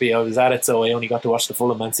the rugby. I was at it, so I only got to watch the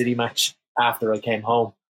Fulham Man City match after I came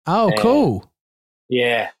home. Oh, cool.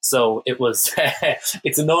 Yeah, so it was.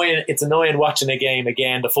 It's annoying. It's annoying watching a game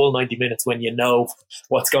again, the full 90 minutes, when you know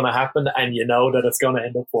what's going to happen and you know that it's going to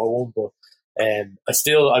end up 4-1. But I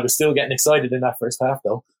was still getting excited in that first half,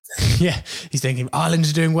 though. Yeah, he's thinking Ireland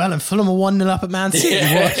are doing well and Fulham are 1-0 up at Man City.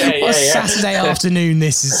 What Saturday afternoon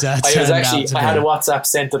this is turned out to be. I had a WhatsApp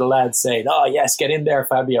sent to the lads saying, "Oh yes, get in there,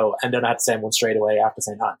 Fabio," and then I had to send one straight away after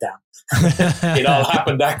saying, "Oh damn." It all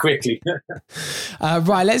happened that quickly.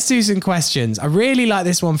 Right, let's do some questions. I really like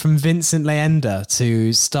this one from Vincent Leander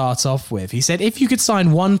to start off with. He said, if you could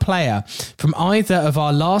sign one player from either of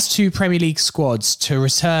our last 2 Premier League squads to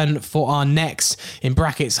return for our next, in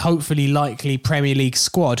brackets, hopefully likely Premier League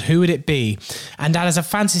squad, who would it be? And as a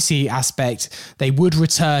fantasy aspect, they would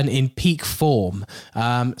return in peak form.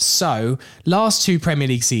 So last 2 Premier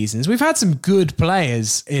League seasons, we've had some good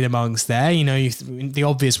players in amongst there. The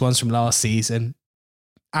obvious ones from last season,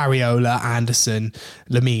 Areola, Anderson,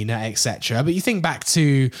 Lamina, etc. But you think back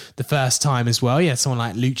to the first time as well. Yeah, someone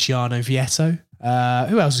like Luciano Vietto.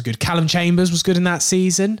 Who else was good? Callum Chambers was good in that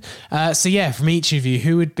season. So yeah, from each of you,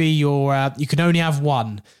 who would be your? You can only have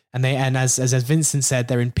one, and as Vincent said,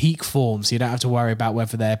 they're in peak form, so you don't have to worry about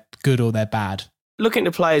whether they're good or they're bad. Looking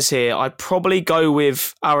at the players here, I'd probably go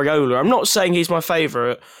with Areola. I'm not saying he's my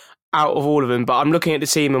favourite out of all of them, but I'm looking at the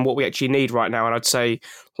team and what we actually need right now, and I'd say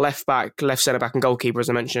left back, left centre back, and goalkeeper, as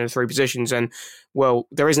I mentioned, in 3 positions. And well,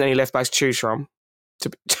 there isn't any left backs to choose from.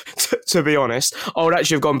 To be honest, I would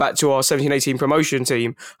actually have gone back to our 17-18 promotion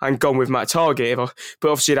team and gone with Matt Targett. But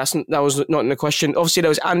obviously that was not in the question. Obviously there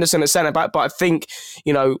was Anderson at centre back, but I think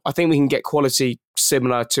we can get quality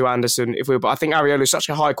similar to Anderson. But I think Areola is such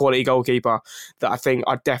a high quality goalkeeper that I think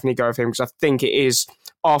I'd definitely go with him, because I think it is.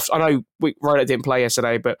 I know Rodak didn't play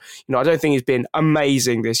yesterday, but I don't think he's been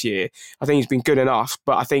amazing this year. I think he's been good enough,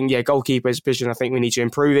 but I think goalkeeper is a position I think we need to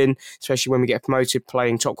improve in, especially when we get promoted,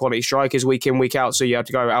 playing top quality strikers week in, week out. So you have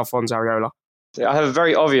to go with Alphonse Areola. I have a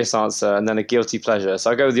very obvious answer and then a guilty pleasure.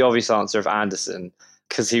 So I go with the obvious answer of Anderson,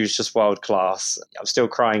 because he was just world class. I'm still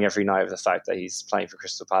crying every night over the fact that he's playing for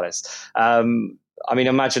Crystal Palace.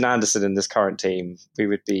 Imagine Anderson in this current team. We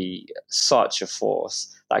would be such a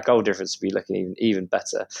force. That goal difference would be looking even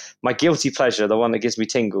better. My guilty pleasure, the one that gives me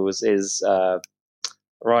tingles, is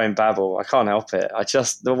Ryan Babel. I can't help it.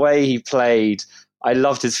 The way he played, I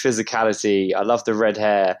loved his physicality. I loved the red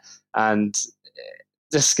hair and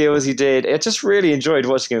the skills he did. I just really enjoyed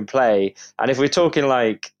watching him play. And if we're talking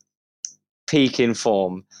like peak in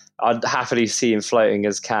form, I'd happily see him floating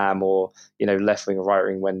as cam or, left wing or right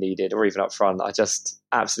wing when needed, or even up front. I just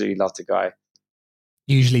absolutely love the guy.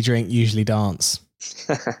 Usually drink, usually dance.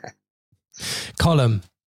 Colm.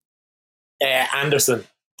 Anderson,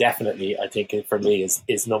 definitely, I think for me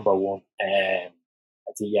is number one. I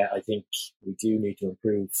think we do need to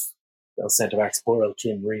improve those centre backs. Poor old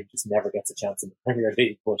Kim Ream just never gets a chance in the Premier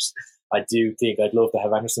League, but I do think I'd love to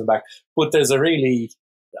have Anderson back. But there's a really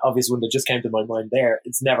obvious one that just came to my mind there.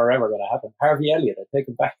 It's never ever going to happen. Harvey Elliott, I'd take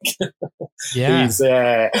him back. Yeah,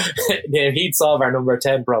 he'd solve our number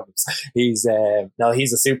 10 problems. He's a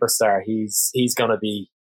superstar. He's going to be.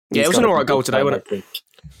 It was an alright goal today, wasn't it?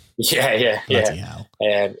 Yeah.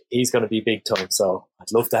 He's going to be big time. So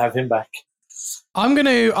I'd love to have him back. I'm going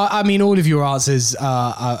to, all of your answers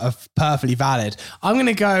are perfectly valid. I'm going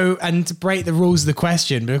to go and break the rules of the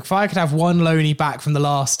question, but if I could have one loanee back from the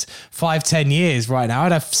last 5-10 years right now,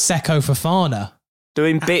 I'd have Seko Fofana.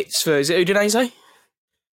 Doing bits for, who did I say?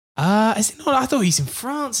 Is it not? I thought he's in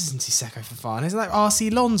France, isn't he, Seko Fofana? Is it like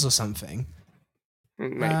RC Lens or something?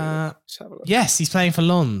 Maybe. Yes, he's playing for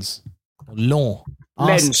Lens.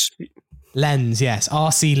 Lens, yes.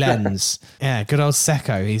 RC Lens. Yeah, good old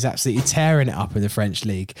Seko. He's absolutely tearing it up in the French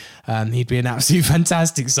league. He'd be an absolute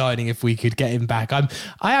fantastic signing if we could get him back. I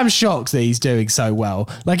am shocked that he's doing so well.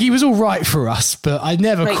 Like, he was all right for us, but I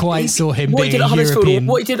never quite saw him being a European.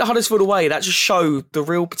 What he did at Huddersfield away, that just showed the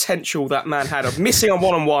real potential that man had of missing on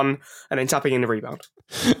one-on-one and then tapping in the rebound.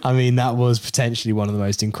 I mean, that was potentially one of the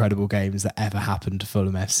most incredible games that ever happened to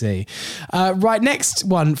Fulham FC. Right, next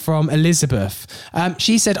one from Elizabeth.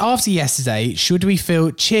 She said, after yesterday, should we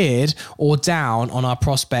feel cheered or down on our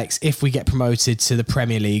prospects if we get promoted to the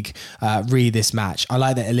Premier League this match? I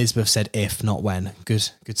like that Elizabeth said if, not when.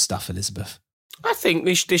 Good stuff, Elizabeth. I think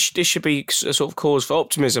this should be a sort of cause for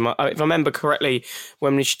optimism. If I remember correctly,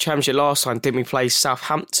 when we reached the Championship last time, didn't we play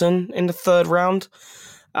Southampton in the third round?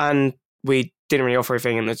 And we didn't really offer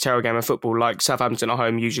anything in the terror game of football like Southampton at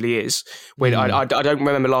home usually is. I don't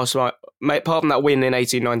remember last time, apart from that win in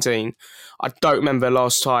 18-19, I don't remember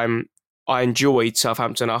last time I enjoyed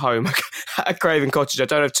Southampton at home at Craven Cottage. I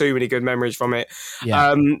don't have too many good memories from it.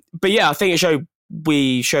 Yeah. But yeah, I think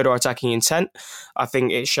we showed our attacking intent. I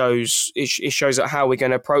think it shows that how we're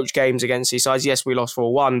going to approach games against these sides. Yes, we lost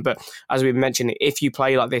 4-1, but as we mentioned, if you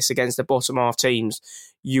play like this against the bottom half teams,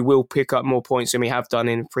 you will pick up more points than we have done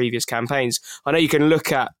in previous campaigns. I know you can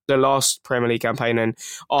look at the last Premier League campaign, and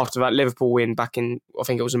after that Liverpool win back in, I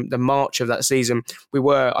think it was the March of that season, we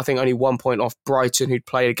were, I think, only 1 point off Brighton, who'd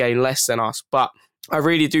played a game less than us. But I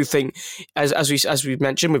really do think, as we've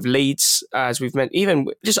mentioned with Leeds, as we've mentioned, even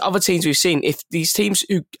just other teams we've seen, if these teams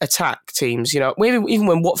who attack teams, even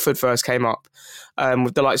when Watford first came up,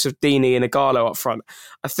 with the likes of Deeney and Ighalo up front,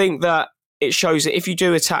 I think that it shows that if you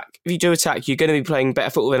do attack, you're going to be playing better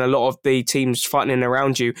football than a lot of the teams fighting in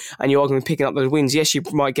around you, and you are going to be picking up those wins. Yes, you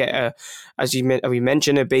might get, as we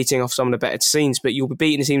mentioned, a beating off some of the better teams, but you'll be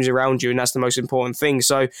beating the teams around you, and that's the most important thing.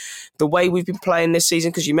 So the way we've been playing this season,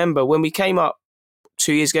 because you remember when we came up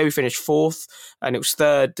 2 years ago, we finished fourth, and it was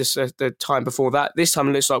third the time before that. This time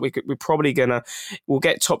it looks like we're probably we'll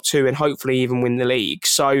get top two and hopefully even win the league.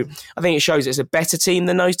 So I think it shows it's a better team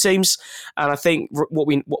than those teams, and I think what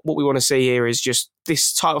we want to see here is just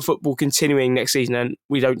this type of football continuing next season, and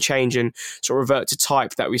we don't change and sort of revert to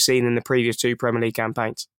type that we've seen in the previous two Premier League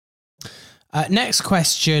campaigns. Next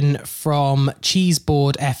question from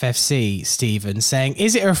Cheeseboard FFC, Stephen, saying,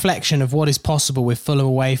 is it a reflection of what is possible with Fulham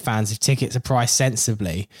away fans if tickets are priced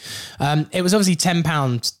sensibly? It was obviously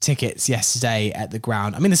 £10 tickets yesterday at the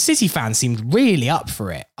ground. I mean, the City fans seemed really up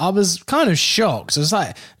for it. I was kind of shocked. I was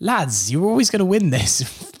like, lads, you were always going to win this.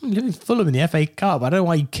 Fulham in the FA Cup. I don't know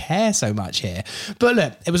why you care so much here. But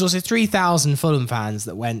look, it was also 3,000 Fulham fans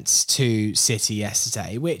that went to City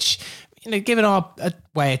yesterday, which given our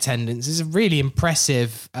away attendance, is a really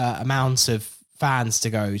impressive amount of fans to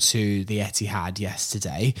go to the Etihad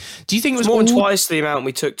yesterday. Do you think it was more than twice the amount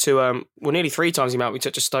we took to, nearly 3 times the amount we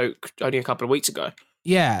took to Stoke only a couple of weeks ago?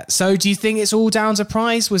 Yeah. So do you think it's all down to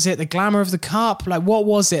price? Was it the glamour of the cup? Like, what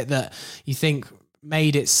was it that you think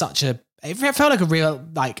made it such a... It felt like a real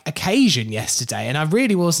occasion yesterday, and I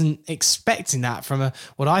really wasn't expecting that from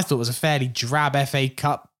what I thought was a fairly drab FA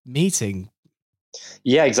Cup meeting.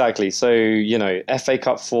 Yeah, exactly. So, FA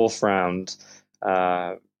Cup 4th round,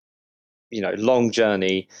 long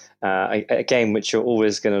journey, a game which you're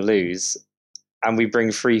always going to lose, and we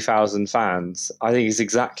bring 3,000 fans. I think it's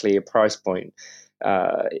exactly a price point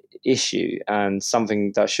issue, and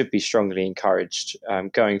something that should be strongly encouraged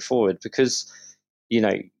going forward, because,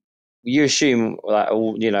 you assume that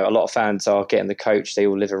a lot of fans are getting the coach. They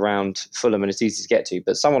all live around Fulham and it's easy to get to.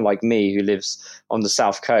 But someone like me who lives on the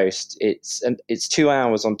south coast, it's 2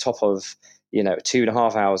 hours on top of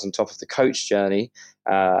 2.5 hours on top of the coach journey.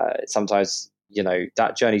 Sometimes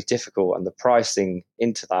that journey is difficult, and the pricing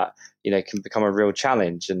into that can become a real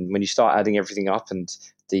challenge. And when you start adding everything up, and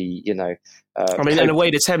the in a way,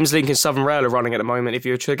 the Thameslink and Southern Rail are running at the moment. If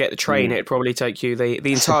you were to get the train, it'd probably take you the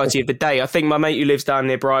entirety of the day. I think my mate who lives down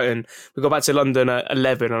near Brighton, we got back to London at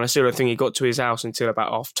 11, and I still don't think he got to his house until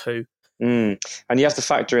about 2:30. And you have to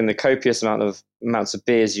factor in the copious amounts of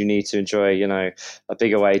beers you need to enjoy, a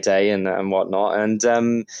big away day and whatnot. And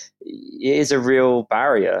it is a real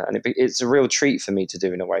barrier, and it's a real treat for me to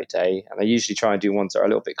do an away day. And I usually try and do ones that are a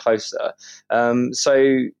little bit closer.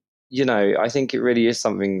 I think it really is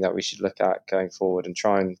something that we should look at going forward and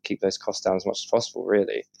try and keep those costs down as much as possible,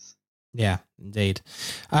 really. Yeah, indeed.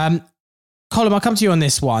 Colin, I'll come to you on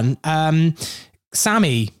this one.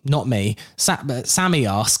 Sammy, not me, Sammy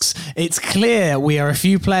asks, it's clear we are a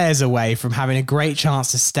few players away from having a great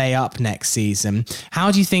chance to stay up next season.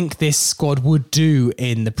 How do you think this squad would do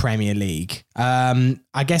in the Premier League?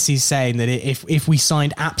 I guess he's saying that if we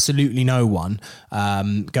signed absolutely no one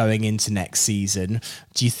going into next season,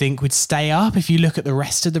 do you think we'd stay up? If you look at the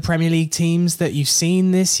rest of the Premier League teams that you've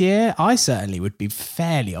seen this year, I certainly would be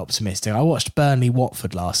fairly optimistic. I watched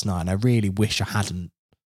Burnley-Watford last night, and I really wish I hadn't.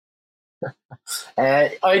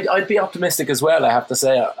 I'd be optimistic as well, I have to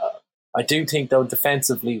say. I do think, though,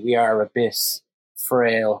 defensively we are a bit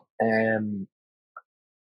frail.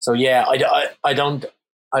 So yeah, I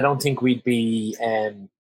don't think we'd be.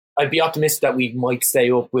 I'd be optimistic that we might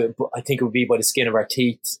stay up, but I think it would be by the skin of our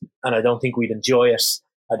teeth, and I don't think we'd enjoy it.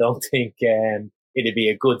 I don't think it'd be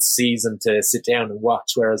a good season to sit down and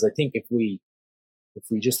watch. Whereas I think if we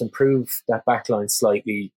just improve that backline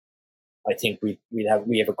slightly, I think we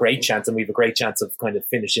have a great chance, and we have a great chance of kind of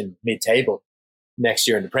finishing mid-table next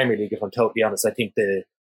year in the Premier League. If I'm totally honest, I think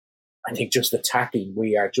just attacking,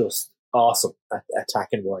 we are just awesome at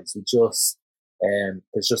attacking wise. We just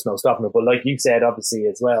there's just no stopping it. But like you said, obviously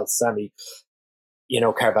as well, Sammy,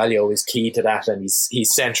 Carvalho is key to that, and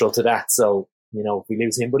he's central to that. So if we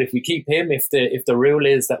lose him, but if we keep him, if the rule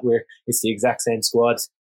is that it's the exact same squad,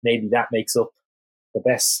 maybe that makes up the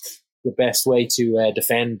best way to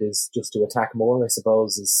defend is just to attack more, I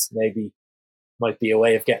suppose, might be a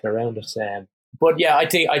way of getting around it. But yeah, I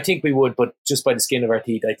think we would, but just by the skin of our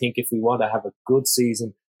teeth. I think if we want to have a good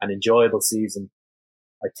season, an enjoyable season,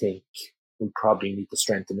 I think we probably need to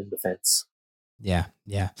strengthen in defence. Yeah.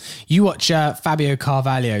 You watch Fabio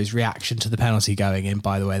Carvalho's reaction to the penalty going in,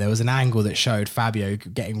 by the way. There was an angle that showed Fabio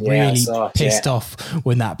getting really pissed off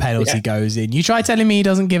when that penalty goes in. You try telling me he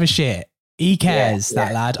doesn't give a shit. He cares,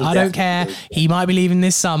 that lad. I don't care. He might be leaving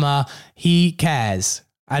this summer. He cares.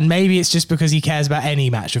 And maybe it's just because he cares about any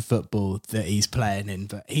match of football that he's playing in.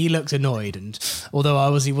 But he looked annoyed. And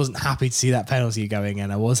although he wasn't happy to see that penalty going in,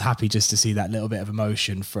 I was happy just to see that little bit of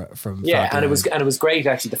emotion from Fabio. And it was great,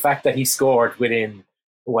 actually. The fact that he scored within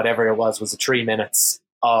whatever it was 3 minutes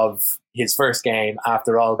of his first game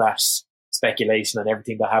after all that speculation and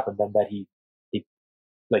everything that happened, and that he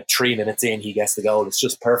like 3 minutes in, he gets the goal. It's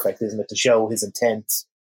just perfect, isn't it? To show his intent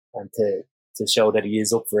and to show that he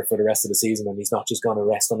is up for it for the rest of the season, and he's not just going to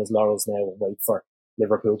rest on his laurels now and wait for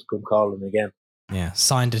Liverpool to come calling again. Yeah,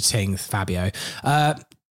 signed a ting, Fabio.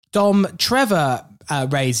 Dom, Trevor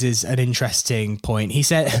raises an interesting point. He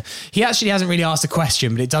said he actually hasn't really asked a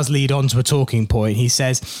question, but it does lead on to a talking point. He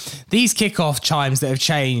says these kickoff chimes that have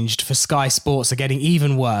changed for Sky Sports are getting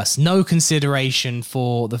even worse. No consideration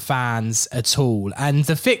for the fans at all. And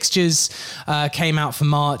the fixtures came out for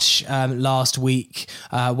March last week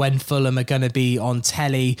when Fulham are going to be on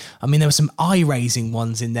telly. I mean, there were some eye-raising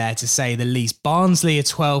ones in there, to say the least. Barnsley a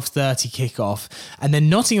 12:30 kickoff, and then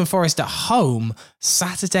Nottingham Forest at home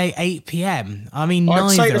Saturday 8 p.m. I mean,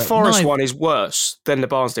 I'd say the Forest one is worse than the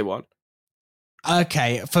Barnsley one.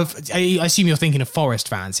 Okay, I assume you're thinking of Forest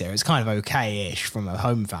fans here. It's kind of okay-ish from a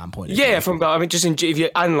home fan point of view. Yeah, if you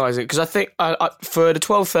analyse it, because I think for the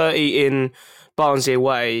 12:30 in Barnsley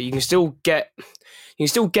away, you can still get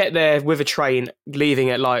there with a train, leaving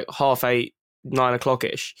at like 8:30, 9 o'clock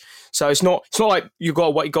ish. So it's not like you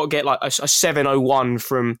got to get like a 7:01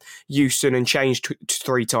 from Euston and change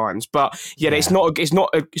 3 times. But yeah, it's not a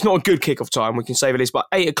good kickoff time. We can say the least. But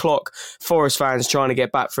 8 o'clock, Forest fans trying to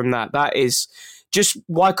get back from that is just,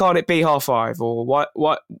 why can't it be 5:30? Or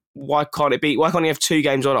why can't it be? Why can't you have 2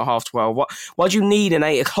 games on at 12:30? Why do you need an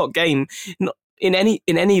 8 o'clock game in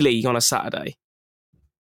any league on a Saturday?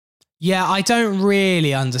 Yeah, I don't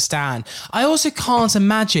really understand. I also can't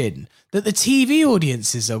imagine that the TV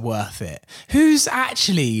audiences are worth it. Who's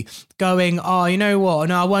actually going, oh, you know what?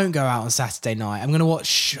 No, I won't go out on Saturday night. I'm going to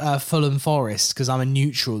watch Fulham Forest because I'm a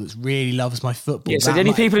neutral that really loves my football. Yeah, so the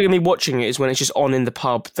only people who are going to be watching it is when it's just on in the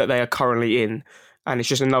pub that they are currently in, and it's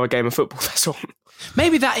just another game of football that's on.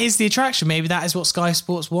 Maybe that is the attraction. Maybe that is what Sky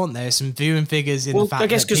Sports want. There's some viewing figures in the fact that I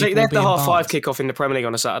guess because they have the 5:30 kickoff in the Premier League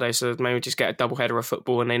on a Saturday, so maybe just get a double header of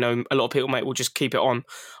football, and they know a lot of people will just keep it on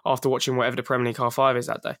after watching whatever the Premier League 5:30 is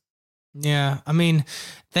that day. Yeah, I mean,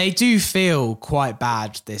 they do feel quite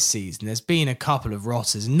bad this season. There's been a couple of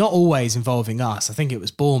rotters, not always involving us. I think it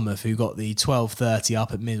was Bournemouth who got the 12:30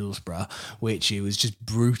 up at Middlesbrough, which it was just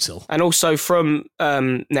brutal. And also from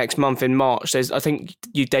next month in March, I think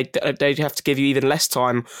they have to give you even less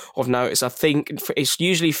time of notice. I think it's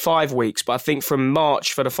usually 5 weeks, but I think from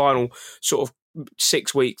March for the final sort of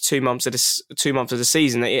 6 weeks, 2 months of the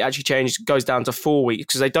season, it actually goes down to 4 weeks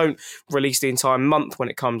because they don't release the entire month when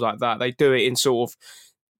it comes like that. They do it in sort of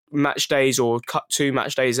match days or cut 2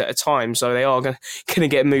 match days at a time. So they are going to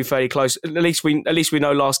get moved fairly close. At least we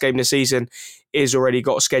know last game of the season is already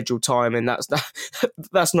got a scheduled time, and that's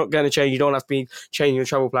not going to change. You don't have to be changing your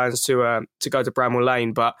travel plans to go to Bramall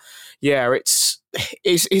Lane. But yeah,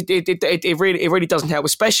 it really doesn't help,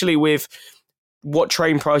 especially with what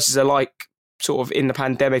train prices are like sort of in the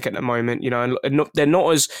pandemic at the moment, and they're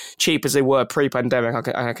not as cheap as they were pre-pandemic.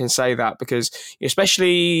 I can say that because,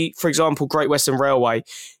 especially, for example, Great Western Railway,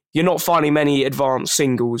 you're not finding many advanced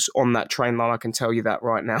singles on that train line. I can tell you that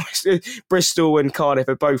right now. Bristol and Cardiff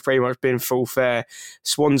have both pretty much been full fare.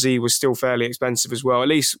 Swansea was still fairly expensive as well, at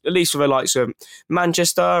least for the likes of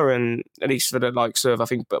Manchester, and at least for the likes of, I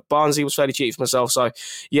think, Barnsley was fairly cheap for myself. So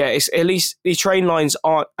yeah, it's at least the train lines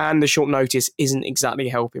aren't, and the short notice isn't exactly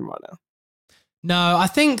helping right now. No, I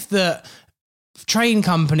think that train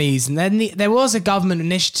companies, and then there was a government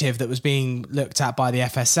initiative that was being looked at by the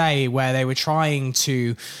FSA where they were trying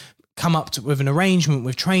to come up with an arrangement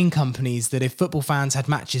with train companies that if football fans had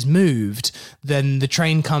matches moved, then the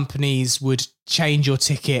train companies would change your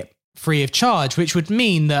ticket free of charge, which would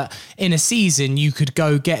mean that in a season you could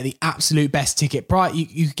go get the absolute best ticket price.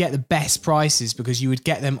 You could get the best prices because you would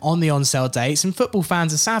get them on the on-sale dates, and football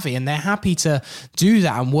fans are savvy and they're happy to do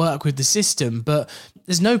that and work with the system. But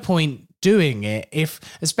there's no point doing it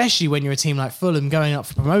especially when you're a team like Fulham going up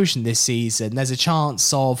for promotion this season, there's a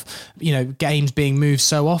chance of, games being moved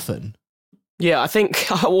so often. Yeah, I think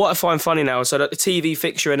what I find funny now is that the TV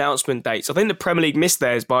fixture announcement dates, I think the Premier League missed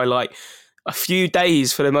theirs by like a few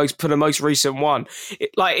days for the most recent one.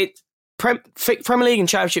 Premier League and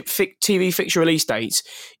Championship TV fixture release dates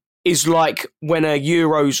is like when a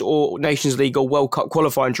Euros or Nations League or World Cup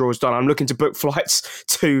qualifying draw is done. I'm looking to book flights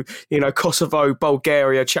to, Kosovo,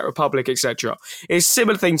 Bulgaria, Czech Republic, etc. It's a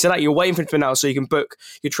similar thing to that. You're waiting for it to be announced so you can book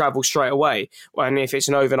your travel straight away. And if it's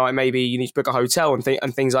an overnight, maybe you need to book a hotel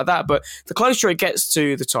and things like that. But the closer it gets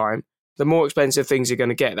to the time, the more expensive things you're going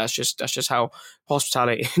to get. That's just how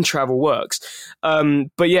hospitality and travel works.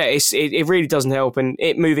 But yeah, it really doesn't help. And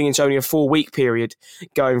it moving into only a 4-week period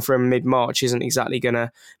going from mid-March isn't exactly going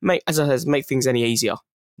to make things any easier.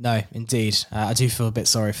 No, indeed. I do feel a bit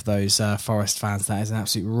sorry for those Forest fans. That is an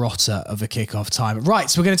absolute rotter of a kickoff time. Right,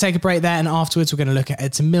 so we're going to take a break there, and afterwards we're going to look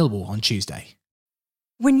ahead to Millwall on Tuesday.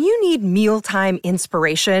 When you need mealtime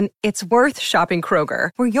inspiration, it's worth shopping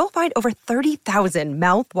Kroger, where you'll find over 30,000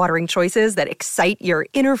 mouth-watering choices that excite your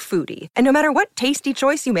inner foodie. And no matter what tasty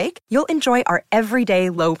choice you make, you'll enjoy our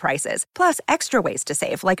everyday low prices, plus extra ways to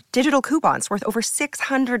save, like digital coupons worth over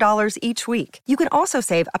 $600 each week. You can also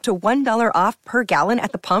save up to $1 off per gallon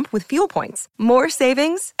at the pump with fuel points. More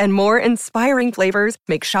savings and more inspiring flavors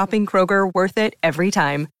make shopping Kroger worth it every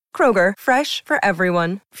time. Kroger, fresh for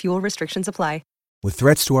everyone. Fuel restrictions apply. With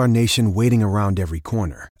threats to our nation waiting around every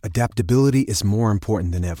corner, adaptability is more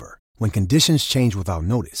important than ever. When conditions change without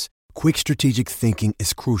notice, quick strategic thinking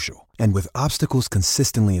is crucial. And with obstacles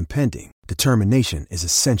consistently impending, determination is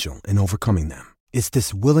essential in overcoming them. It's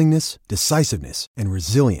this willingness, decisiveness, and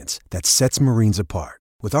resilience that sets Marines apart.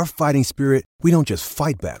 With our fighting spirit, we don't just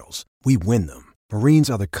fight battles, we win them. Marines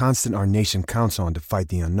are the constant our nation counts on to fight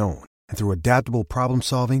the unknown. And through adaptable problem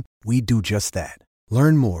solving, we do just that.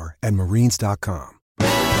 Learn more at marines.com.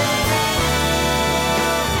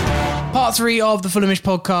 Part 3 of the Fulhamish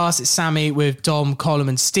podcast. It's Sammy with Dom, Colm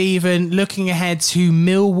and Stephen. Looking ahead to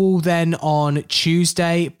Millwall then on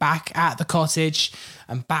Tuesday, back at the Cottage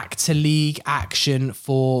and back to league action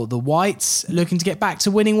for the Whites, looking to get back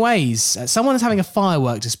to winning ways. Someone is having a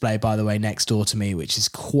firework display, by the way, next door to me, which is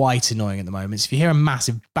quite annoying at the moment. So if you hear a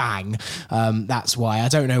massive bang, that's why. I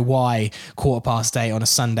don't know why 8:15 on a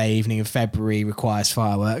Sunday evening in February requires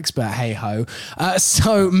fireworks, but hey-ho.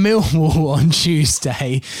 So Millwall on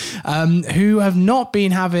Tuesday, who have not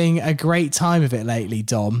been having a great time of it lately,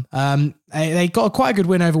 Dom. They got quite a good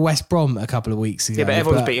win over West Brom a couple of weeks ago. Yeah, but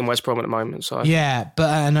everyone's beating West Brom at the moment. So yeah, but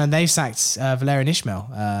and they've sacked Valerian Ismail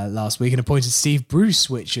last week and appointed Steve Bruce,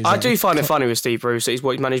 which is... I do find it funny with Steve Bruce that he's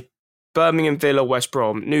managed Birmingham, Villa, West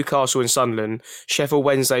Brom, Newcastle and Sunderland, Sheffield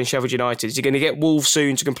Wednesday and Sheffield United. Is he going to get Wolves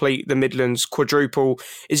soon to complete the Midlands quadruple?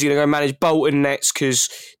 Is he going to go manage Bolton next because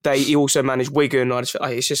he also managed Wigan?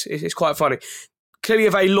 It's quite funny. Clearly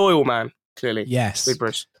a very loyal man, clearly. Yes. Steve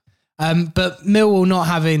Bruce. But Millwall not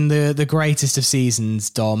having the greatest of seasons,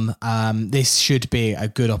 Dom, this should be a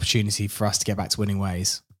good opportunity for us to get back to winning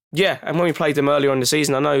ways. Yeah, and when we played them earlier on in the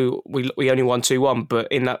season, I know we only won 2-1,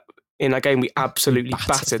 but in that game we absolutely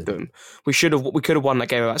battered them. We could have won that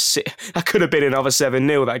game about 6. That could have been another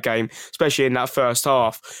 7-0 that game, especially in that first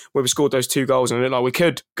half where we scored those 2 goals and it looked like we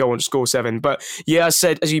could go on to score 7. But yeah,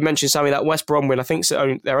 as you mentioned, Sammy, that West Brom win, I think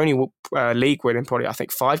their only league win in probably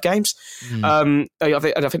 5 games. I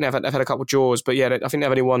think they've had a couple of draws, but yeah, I think they've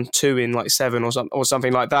only won 2 in 7 or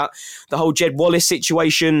something like that. The whole Jed Wallace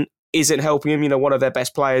situation isn't helping him, one of their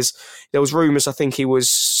best players. There was rumours, I think there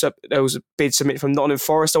was a bid submitted from Nottingham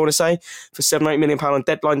Forest, I want to say, for £7 or £8 million on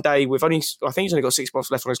deadline day. I think he's only got 6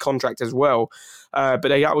 months left on his contract as well. But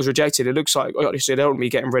that was rejected. It looks like, obviously, they don't want to be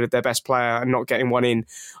getting rid of their best player and not getting one in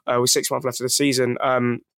with 6 months left of the season.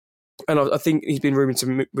 And I think he's been rumoured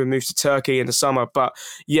to move to Turkey in the summer. But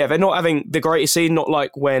yeah, they're not having the greatest season, not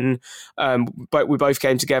like when we both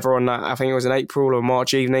came together on that, I think it was an April or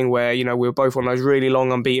March evening where, we were both on those really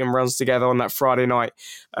long unbeaten runs together on that Friday night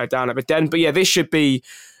down at the Den. But yeah, this should be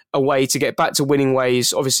a way to get back to winning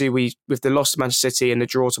ways. Obviously, with the loss to Manchester City and the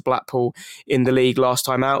draw to Blackpool in the league last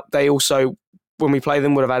time out, they also, when we play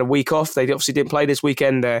them, would have had a week off. They obviously didn't play this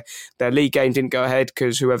weekend. Their league game didn't go ahead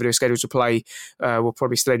because whoever they were scheduled to play will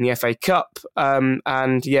probably still in the FA Cup.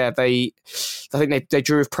 And yeah, I think they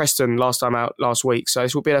drew with Preston last time out last week. So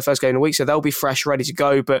this will be their first game in a week. So they'll be fresh, ready to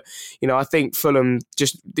go. But, I think Fulham,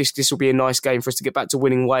 just this will be a nice game for us to get back to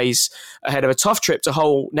winning ways ahead of a tough trip to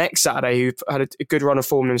Hull next Saturday, who've had a good run of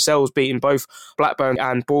form themselves, beating both Blackburn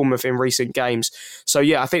and Bournemouth in recent games. So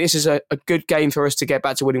yeah, I think this is a good game for us to get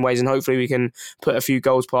back to winning ways, and hopefully we can put a few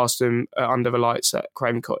goals past them under the lights at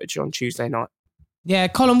Craven Cottage on Tuesday night. Yeah,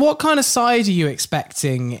 Colin, what kind of side are you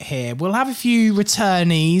expecting here? We'll have a few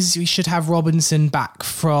returnees. We should have Robinson back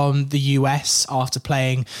from the US after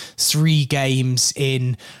playing 3 games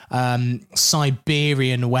in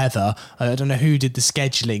Siberian weather. I don't know who did the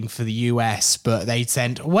scheduling for the US, but they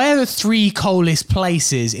sent, where are 3 coldest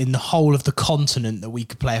places in the whole of the continent that we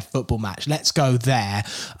could play a football match? Let's go there.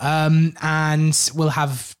 And we'll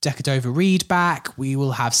have Decordova-Reid back. We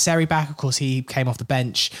will have Seri back. Of course, he came off the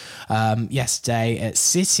bench yesterday at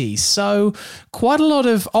City. So quite a lot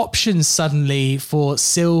of options suddenly for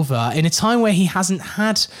Silva in a time where he hasn't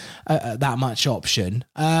had that much option.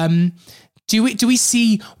 Do we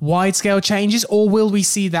see wide-scale changes, or will we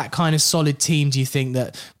see that kind of solid team, do you think,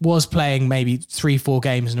 that was playing maybe 3-4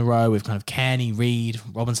 games in a row with kind of Kearney, Reid,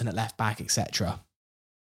 Robinson at left-back, etc.?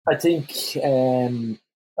 I think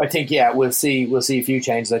yeah, we'll see a few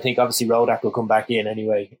changes. I think obviously Rodak will come back in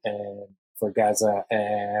anyway for Gaza.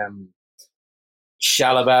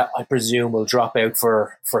 Chalobah, I presume, will drop out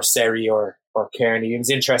for Seri or Kearney. It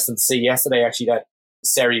was interesting to see yesterday actually that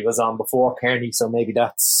Seri was on before Kearney, so maybe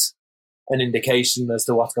that's an indication as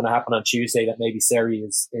to what's going to happen on Tuesday, that maybe Seri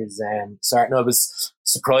is starting. I was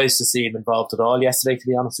surprised to see him involved at all yesterday, to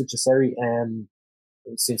be honest with you, Seri,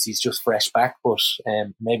 since he's just fresh back, but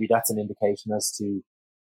maybe that's an indication as to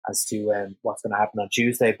what's going to happen on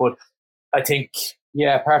Tuesday. But I think,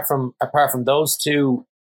 yeah, apart from those two,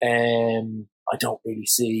 I don't really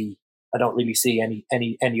see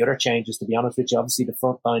any other changes, to be honest with you. Obviously, the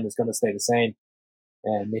front line is going to stay the same.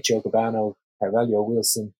 Mitchell Gabano, Carvalho,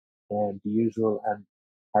 Wilson, the usual, and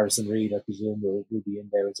Harrison Reid, I presume, will be in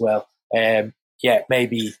there as well. Yeah,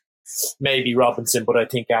 maybe maybe Robinson, but I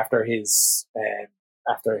think after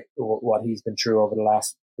after what he's been through over the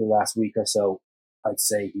last week or so, I'd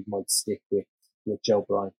say he might stick with Joe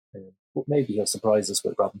Bryan. But maybe he'll surprise us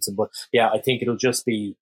with Robinson. But yeah, I think it'll just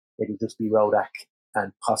be Rodak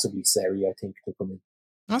and possibly Seri, I think, to come in.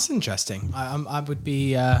 That's interesting. I would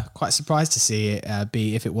be quite surprised to see it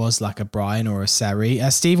be if it was like a Bryan or a Seri.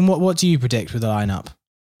 Stephen, what do you predict with the lineup?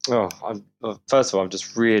 First of all, I'm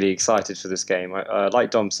just really excited for this game.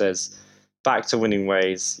 Like Dom says, back to winning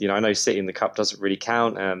ways. I know City in the Cup doesn't really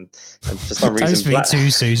count, and for some reason... Don't speak too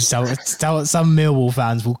soon. Some Millwall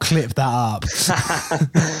fans will clip that up.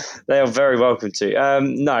 They are very welcome to.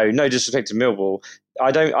 No disrespect to Millwall. I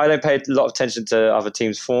don't pay a lot of attention to other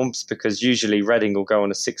teams' forms because usually Reading will go on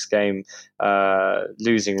a 6-game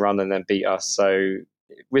losing run and then beat us. So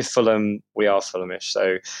with Fulham, we are Fulhamish.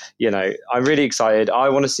 So, I'm really excited. I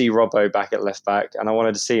want to see Robbo back at left back, and I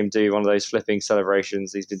wanted to see him do one of those flipping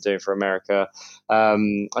celebrations he's been doing for America. I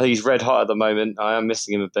think he's red hot at the moment. I am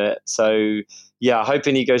missing him a bit. So, yeah,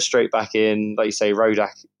 hoping he goes straight back in, like you say,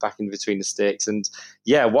 Rodak back in between the sticks. And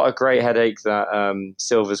yeah, what a great headache that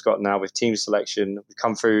Silva's got now with team selection. We've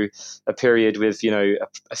come through a period with,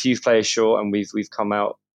 a few players short, and we've come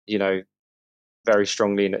out, very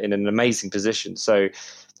strongly in an amazing position. So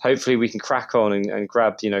hopefully we can crack on and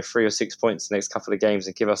grab 3 or 6 points the next couple of games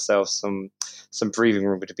and give ourselves some breathing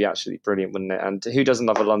room. Would be absolutely brilliant, wouldn't it? And who doesn't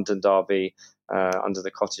love a London derby under the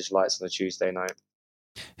cottage lights on a Tuesday night?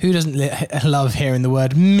 Who doesn't love hearing the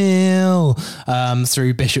word Mill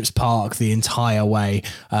through Bishop's Park the entire way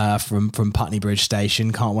from Putney Bridge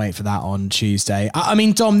Station? Can't wait for that on Tuesday. I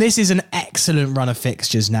mean, Dom, this is an excellent run of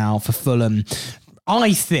fixtures now for Fulham.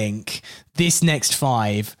 I think this next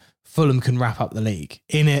 5, Fulham can wrap up the league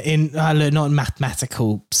in not a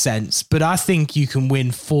mathematical sense, but I think you can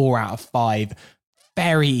win 4 out of 5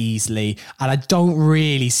 very easily, and I don't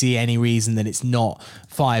really see any reason that it's not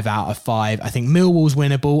 5 out of 5. I think Millwall's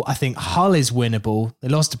winnable. I think Hull is winnable. They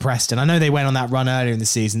lost to Preston. I know they went on that run earlier in the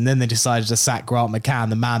season, then they decided to sack Grant McCann,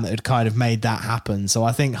 the man that had kind of made that happen. So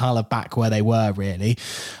I think Hull are back where they were, really.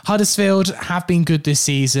 Huddersfield have been good this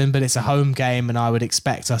season, but it's a home game, and I would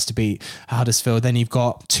expect us to beat Huddersfield. Then you've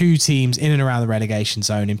got 2 teams in and around the relegation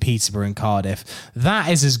zone in Peterborough and Cardiff. That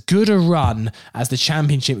is as good a run as the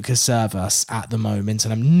Championship could serve us at the moment.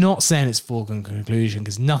 And I'm not saying it's a foregone conclusion,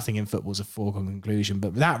 because nothing in football is a foregone conclusion,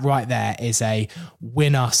 but that right there is a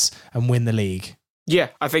win us and win the league. Yeah,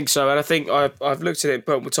 I think so. And I think I've looked at it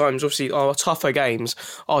multiple times. Obviously, our tougher games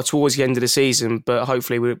are towards the end of the season, but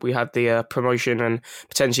hopefully we had the promotion and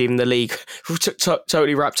potentially even the league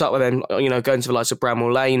totally wrapped up with then, going to the likes of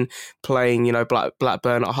Bramall Lane, playing,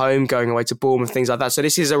 Blackburn at home, going away to Bournemouth, things like that. So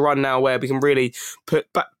this is a run now where we can really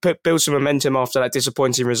build some momentum after that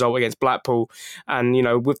disappointing result against Blackpool. And,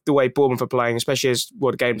 with the way Bournemouth are playing, especially as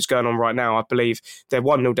the game that's going on right now, I believe they're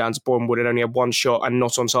 1-0 down to Bournemouth and only had 1 shot and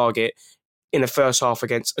not on target in the first half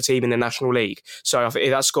against a team in the National League. So if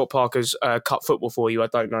that's Scott Parker's cup football for you, I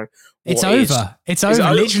don't know. It's over. It's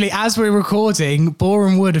over. Literally, as we're recording,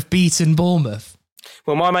 Boreham Wood have beaten Bournemouth.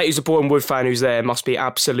 Well, my mate who's a Boreham Wood fan who's there must be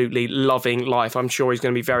absolutely loving life. I'm sure he's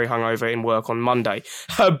going to be very hungover in work on Monday.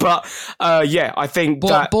 I think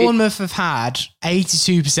that Bournemouth have had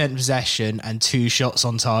 82% possession and 2 shots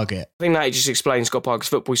on target. I think that just explains Scott Parker's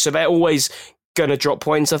football. So they're always going to drop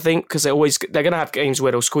points, I think, because they're going to have games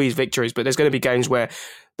where they'll squeeze victories, but there's going to be games where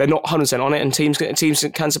they're not 100% on it, and teams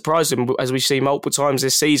can surprise them, as we've seen multiple times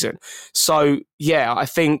this season. So, yeah, I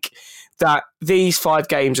think that these 5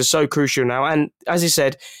 games are so crucial now. And as you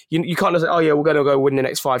said, you can't say, we're going to go win the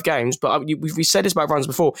next 5 games. But we said this about runs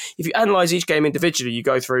before. If you analyse each game individually, you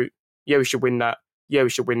go through, we should win that. We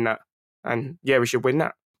should win that. And we should win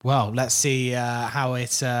that. Well, let's see how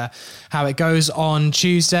it goes on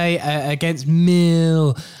Tuesday against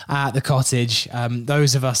Mill at the Cottage.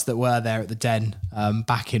 Those of us that were there at the Den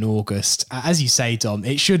back in August, as you say, Dom,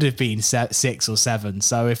 it should have been 6 or 7.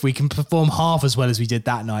 So if we can perform half as well as we did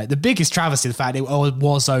that night, the biggest travesty, the fact it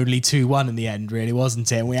was only 2-1 in the end, really,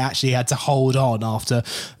 wasn't it? And we actually had to hold on after.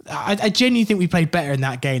 I genuinely think we played better in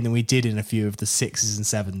that game than we did in a few of the 6s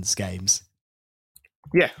and 7s games.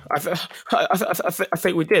 Yeah, I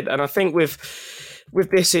think we did, and I think with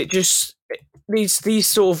this, it just these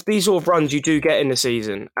sort of runs you do get in the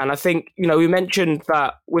season, and I think we mentioned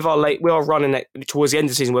that we are running towards the end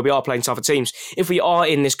of the season where we are playing tougher teams. If we are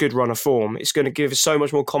in this good run of form, it's going to give us so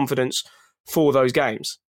much more confidence for those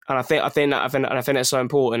games. And I think that's so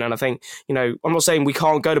important. And I think, I'm not saying we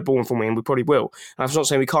can't go to Bournemouth and win, we probably will. And I'm not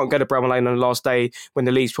saying we can't go to Bramall Lane on the last day when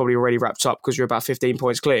the league's probably already wrapped up because you're about 15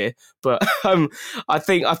 points clear. But I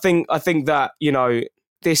think that,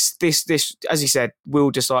 this, as you said,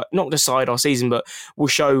 will not decide our season, but will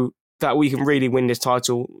show that we can really win this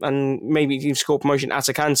title and maybe even score promotion at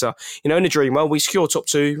Atalanta. In a dream world, we secure top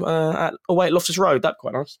 2 away at Loftus Road. That'd be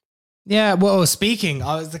quite nice. Yeah, well, speaking,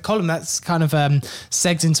 the column that's kind of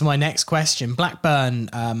segged into my next question. Blackburn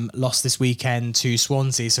lost this weekend to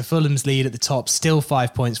Swansea, so Fulham's lead at the top, still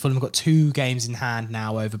 5 points. Fulham have got 2 games in hand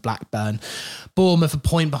now over Blackburn. Bournemouth a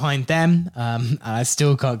point behind them, and I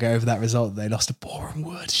still can't get over that result. They lost to Boreham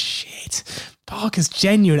Wood. Shit. Parker's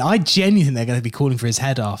I genuinely think they're going to be calling for his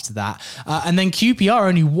head after that. And then QPR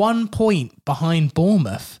only 1 point behind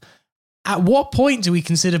Bournemouth. At what point do we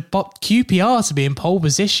consider QPR to be in pole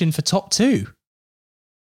position for top 2?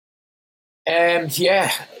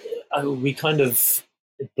 We kind of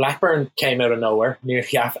Blackburn came out of nowhere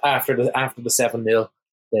nearly after the 7-0.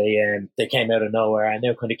 They came out of nowhere, and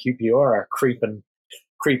now kind of QPR are creeping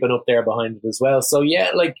up there behind it as well. So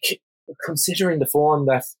yeah, like considering the form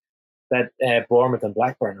that Bournemouth and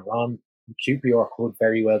Blackburn are on, QPR could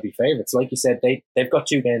very well be favourites. Like you said, they've got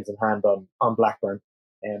 2 games in hand on Blackburn.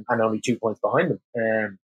 And only 2 points behind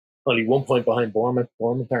them. Only 1 point behind Bournemouth.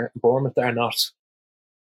 Bournemouth are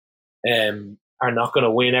not going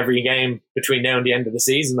to win every game between now and the end of the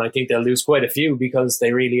season. I think they'll lose quite a few because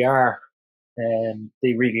they really are kind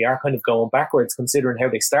of going backwards considering how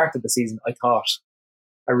they started the season. I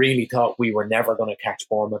really thought we were never going to catch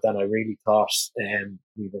Bournemouth, and I really thought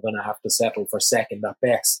we were going to have to settle for second at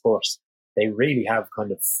best. But they really have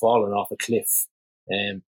kind of fallen off a cliff.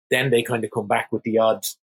 Then they kind of come back with the odd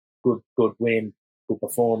good win, good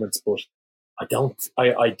performance. But I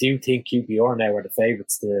do think QPR now are the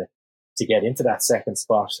favourites to get into that second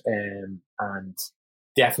spot. And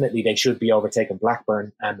definitely they should be overtaking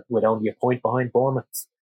Blackburn, and with only a point behind Bournemouth,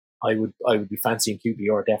 I would be fancying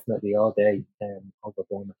QPR definitely all day over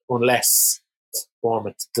Bournemouth, unless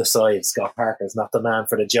Bournemouth decides Scott Parker's not the man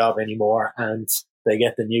for the job anymore and they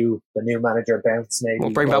get the new manager bounce. Maybe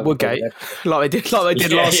we'll bring back Woodgate like they did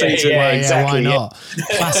last season. Yeah, exactly. Why not?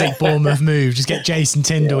 Classic Bournemouth move. Just get Jason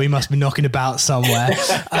Tyndall. He must be knocking about somewhere.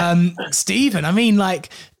 Stephen, I mean,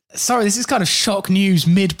 sorry, this is kind of shock news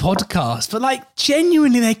mid podcast, but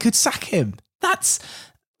genuinely, they could sack him. That's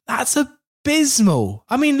abysmal.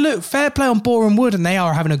 I mean, look, fair play on Boreham Wood, and they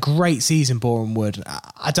are having a great season, Boreham Wood.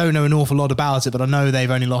 I don't know an awful lot about it, but I know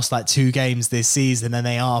they've only lost 2 games this season, and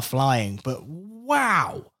they are flying. But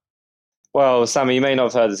wow. Well, Sammy, you may not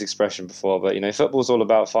have heard this expression before, but football's all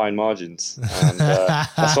about fine margins, and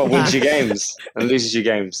that's what wins you games and loses you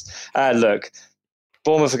games. Look,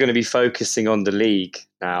 Bournemouth are going to be focusing on the league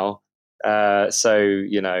now. So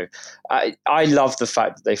I love the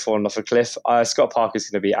fact that they've fallen off a cliff. Scott Parker's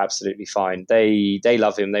going to be absolutely fine. They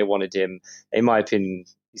love him. They wanted him. In my opinion,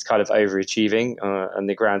 he's kind of overachieving on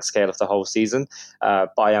the grand scale of the whole season.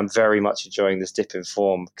 But I am very much enjoying this dip in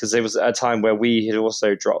form, because there was a time where we had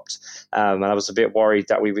also dropped, and I was a bit worried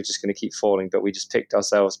that we were just going to keep falling, but we just picked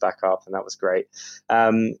ourselves back up, and that was great.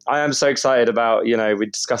 I am so excited about, we're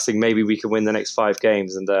discussing maybe we can win the next 5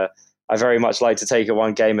 games, and I very much like to take it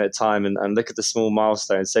one game at a time and look at the small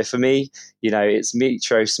milestones. So for me, it's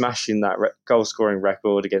Mitro smashing that goal scoring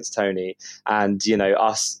record against Tony, and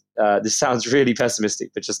us. This sounds really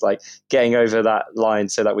pessimistic, but just getting over that line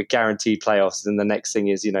so that we're guaranteed playoffs. And the next thing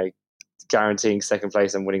is, guaranteeing second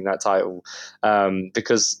place and winning that title,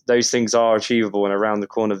 because those things are achievable and around the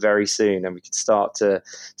corner very soon. And we can start to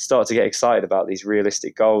get excited about these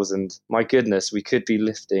realistic goals. And my goodness, we could be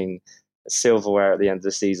lifting silverware at the end of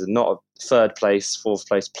the season, not a 3rd place, 4th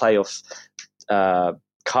place playoff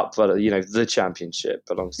cup, but the championship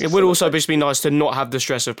belongs to. It would also just be nice to not have the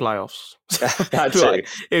stress of playoffs. That's true.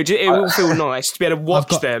 It will feel nice to be able to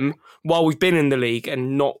watch them while we've been in the league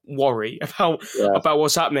and not worry about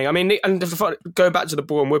what's happening. I mean, and going back to the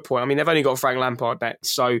Boreham Wood point, I mean, they've only got Frank Lampard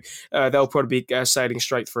next, so they'll probably be sailing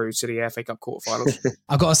straight through to the FA Cup quarterfinals.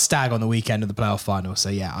 I've got a stag on the weekend of the playoff final, so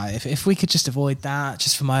yeah, if we could just avoid that,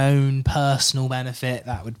 just for my own personal benefit,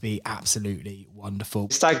 that would be absolutely wonderful.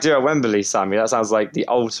 Stag do at Wembley, Sammy. That sounds like the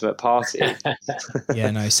ultimate party.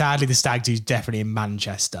 Yeah, no, sadly the stag do is definitely in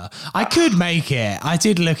Manchester. I could make it. I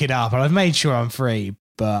did look it up, and I've made sure I'm free.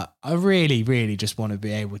 But I really, really just want to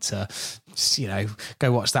be able to,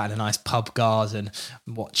 go watch that in a nice pub garden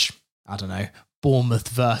and watch, I don't know, Bournemouth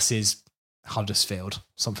versus Huddersfield,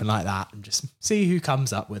 something like that, and just see who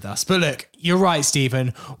comes up with us. But look, you're right, Stephen.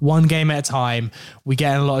 1 game at a time. We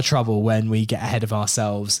get in a lot of trouble when we get ahead of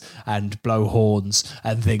ourselves and blow horns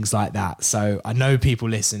and things like that. So I know people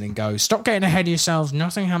listen and go, stop getting ahead of yourselves.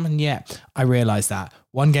 Nothing happened yet. I realise that.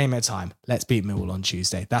 One game at a time. Let's beat Millwall on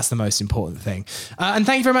Tuesday. That's the most important thing. And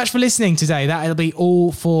thank you very much for listening today. That'll be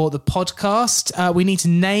all for the podcast. We need to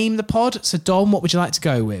name the pod. So, Dom, what would you like to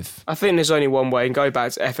go with? I think there's only one way, and go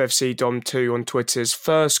back to FFC Dom2 on Twitter's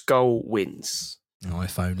first goal wins. Oh,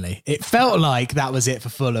 if only. It felt like that was it for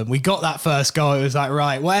Fulham. We got that first goal. It was like,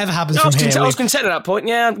 right, whatever happens from here. I was content at that point.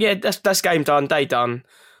 Yeah, that's game done, day done.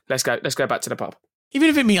 Let's go back to the pub. Even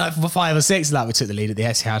if it means like for 5 or 6 of that, we took the lead at the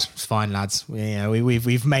Etihad. It's fine, lads.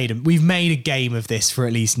 We've made a game of this for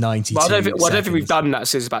at least 92 I don't seconds. think we've done that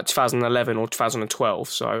since about 2011 or 2012.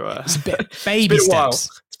 So it's a bit baby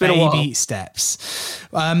steps. It's been a while. Baby steps.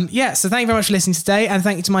 So thank you very much for listening today, and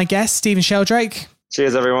thank you to my guest, Stephen Sheldrake.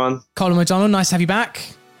 Cheers, everyone. Colin McDonald, nice to have you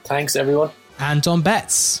back. Thanks, everyone. And Dom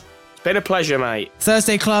Betts. It's been a pleasure, mate.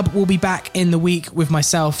 Thursday Club will be back in the week with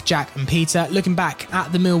myself, Jack and Peter, looking back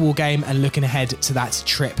at the Millwall game and looking ahead to that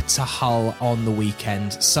trip to Hull on the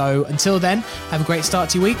weekend. So until then, have a great start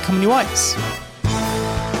to your week. Come on, you Whites.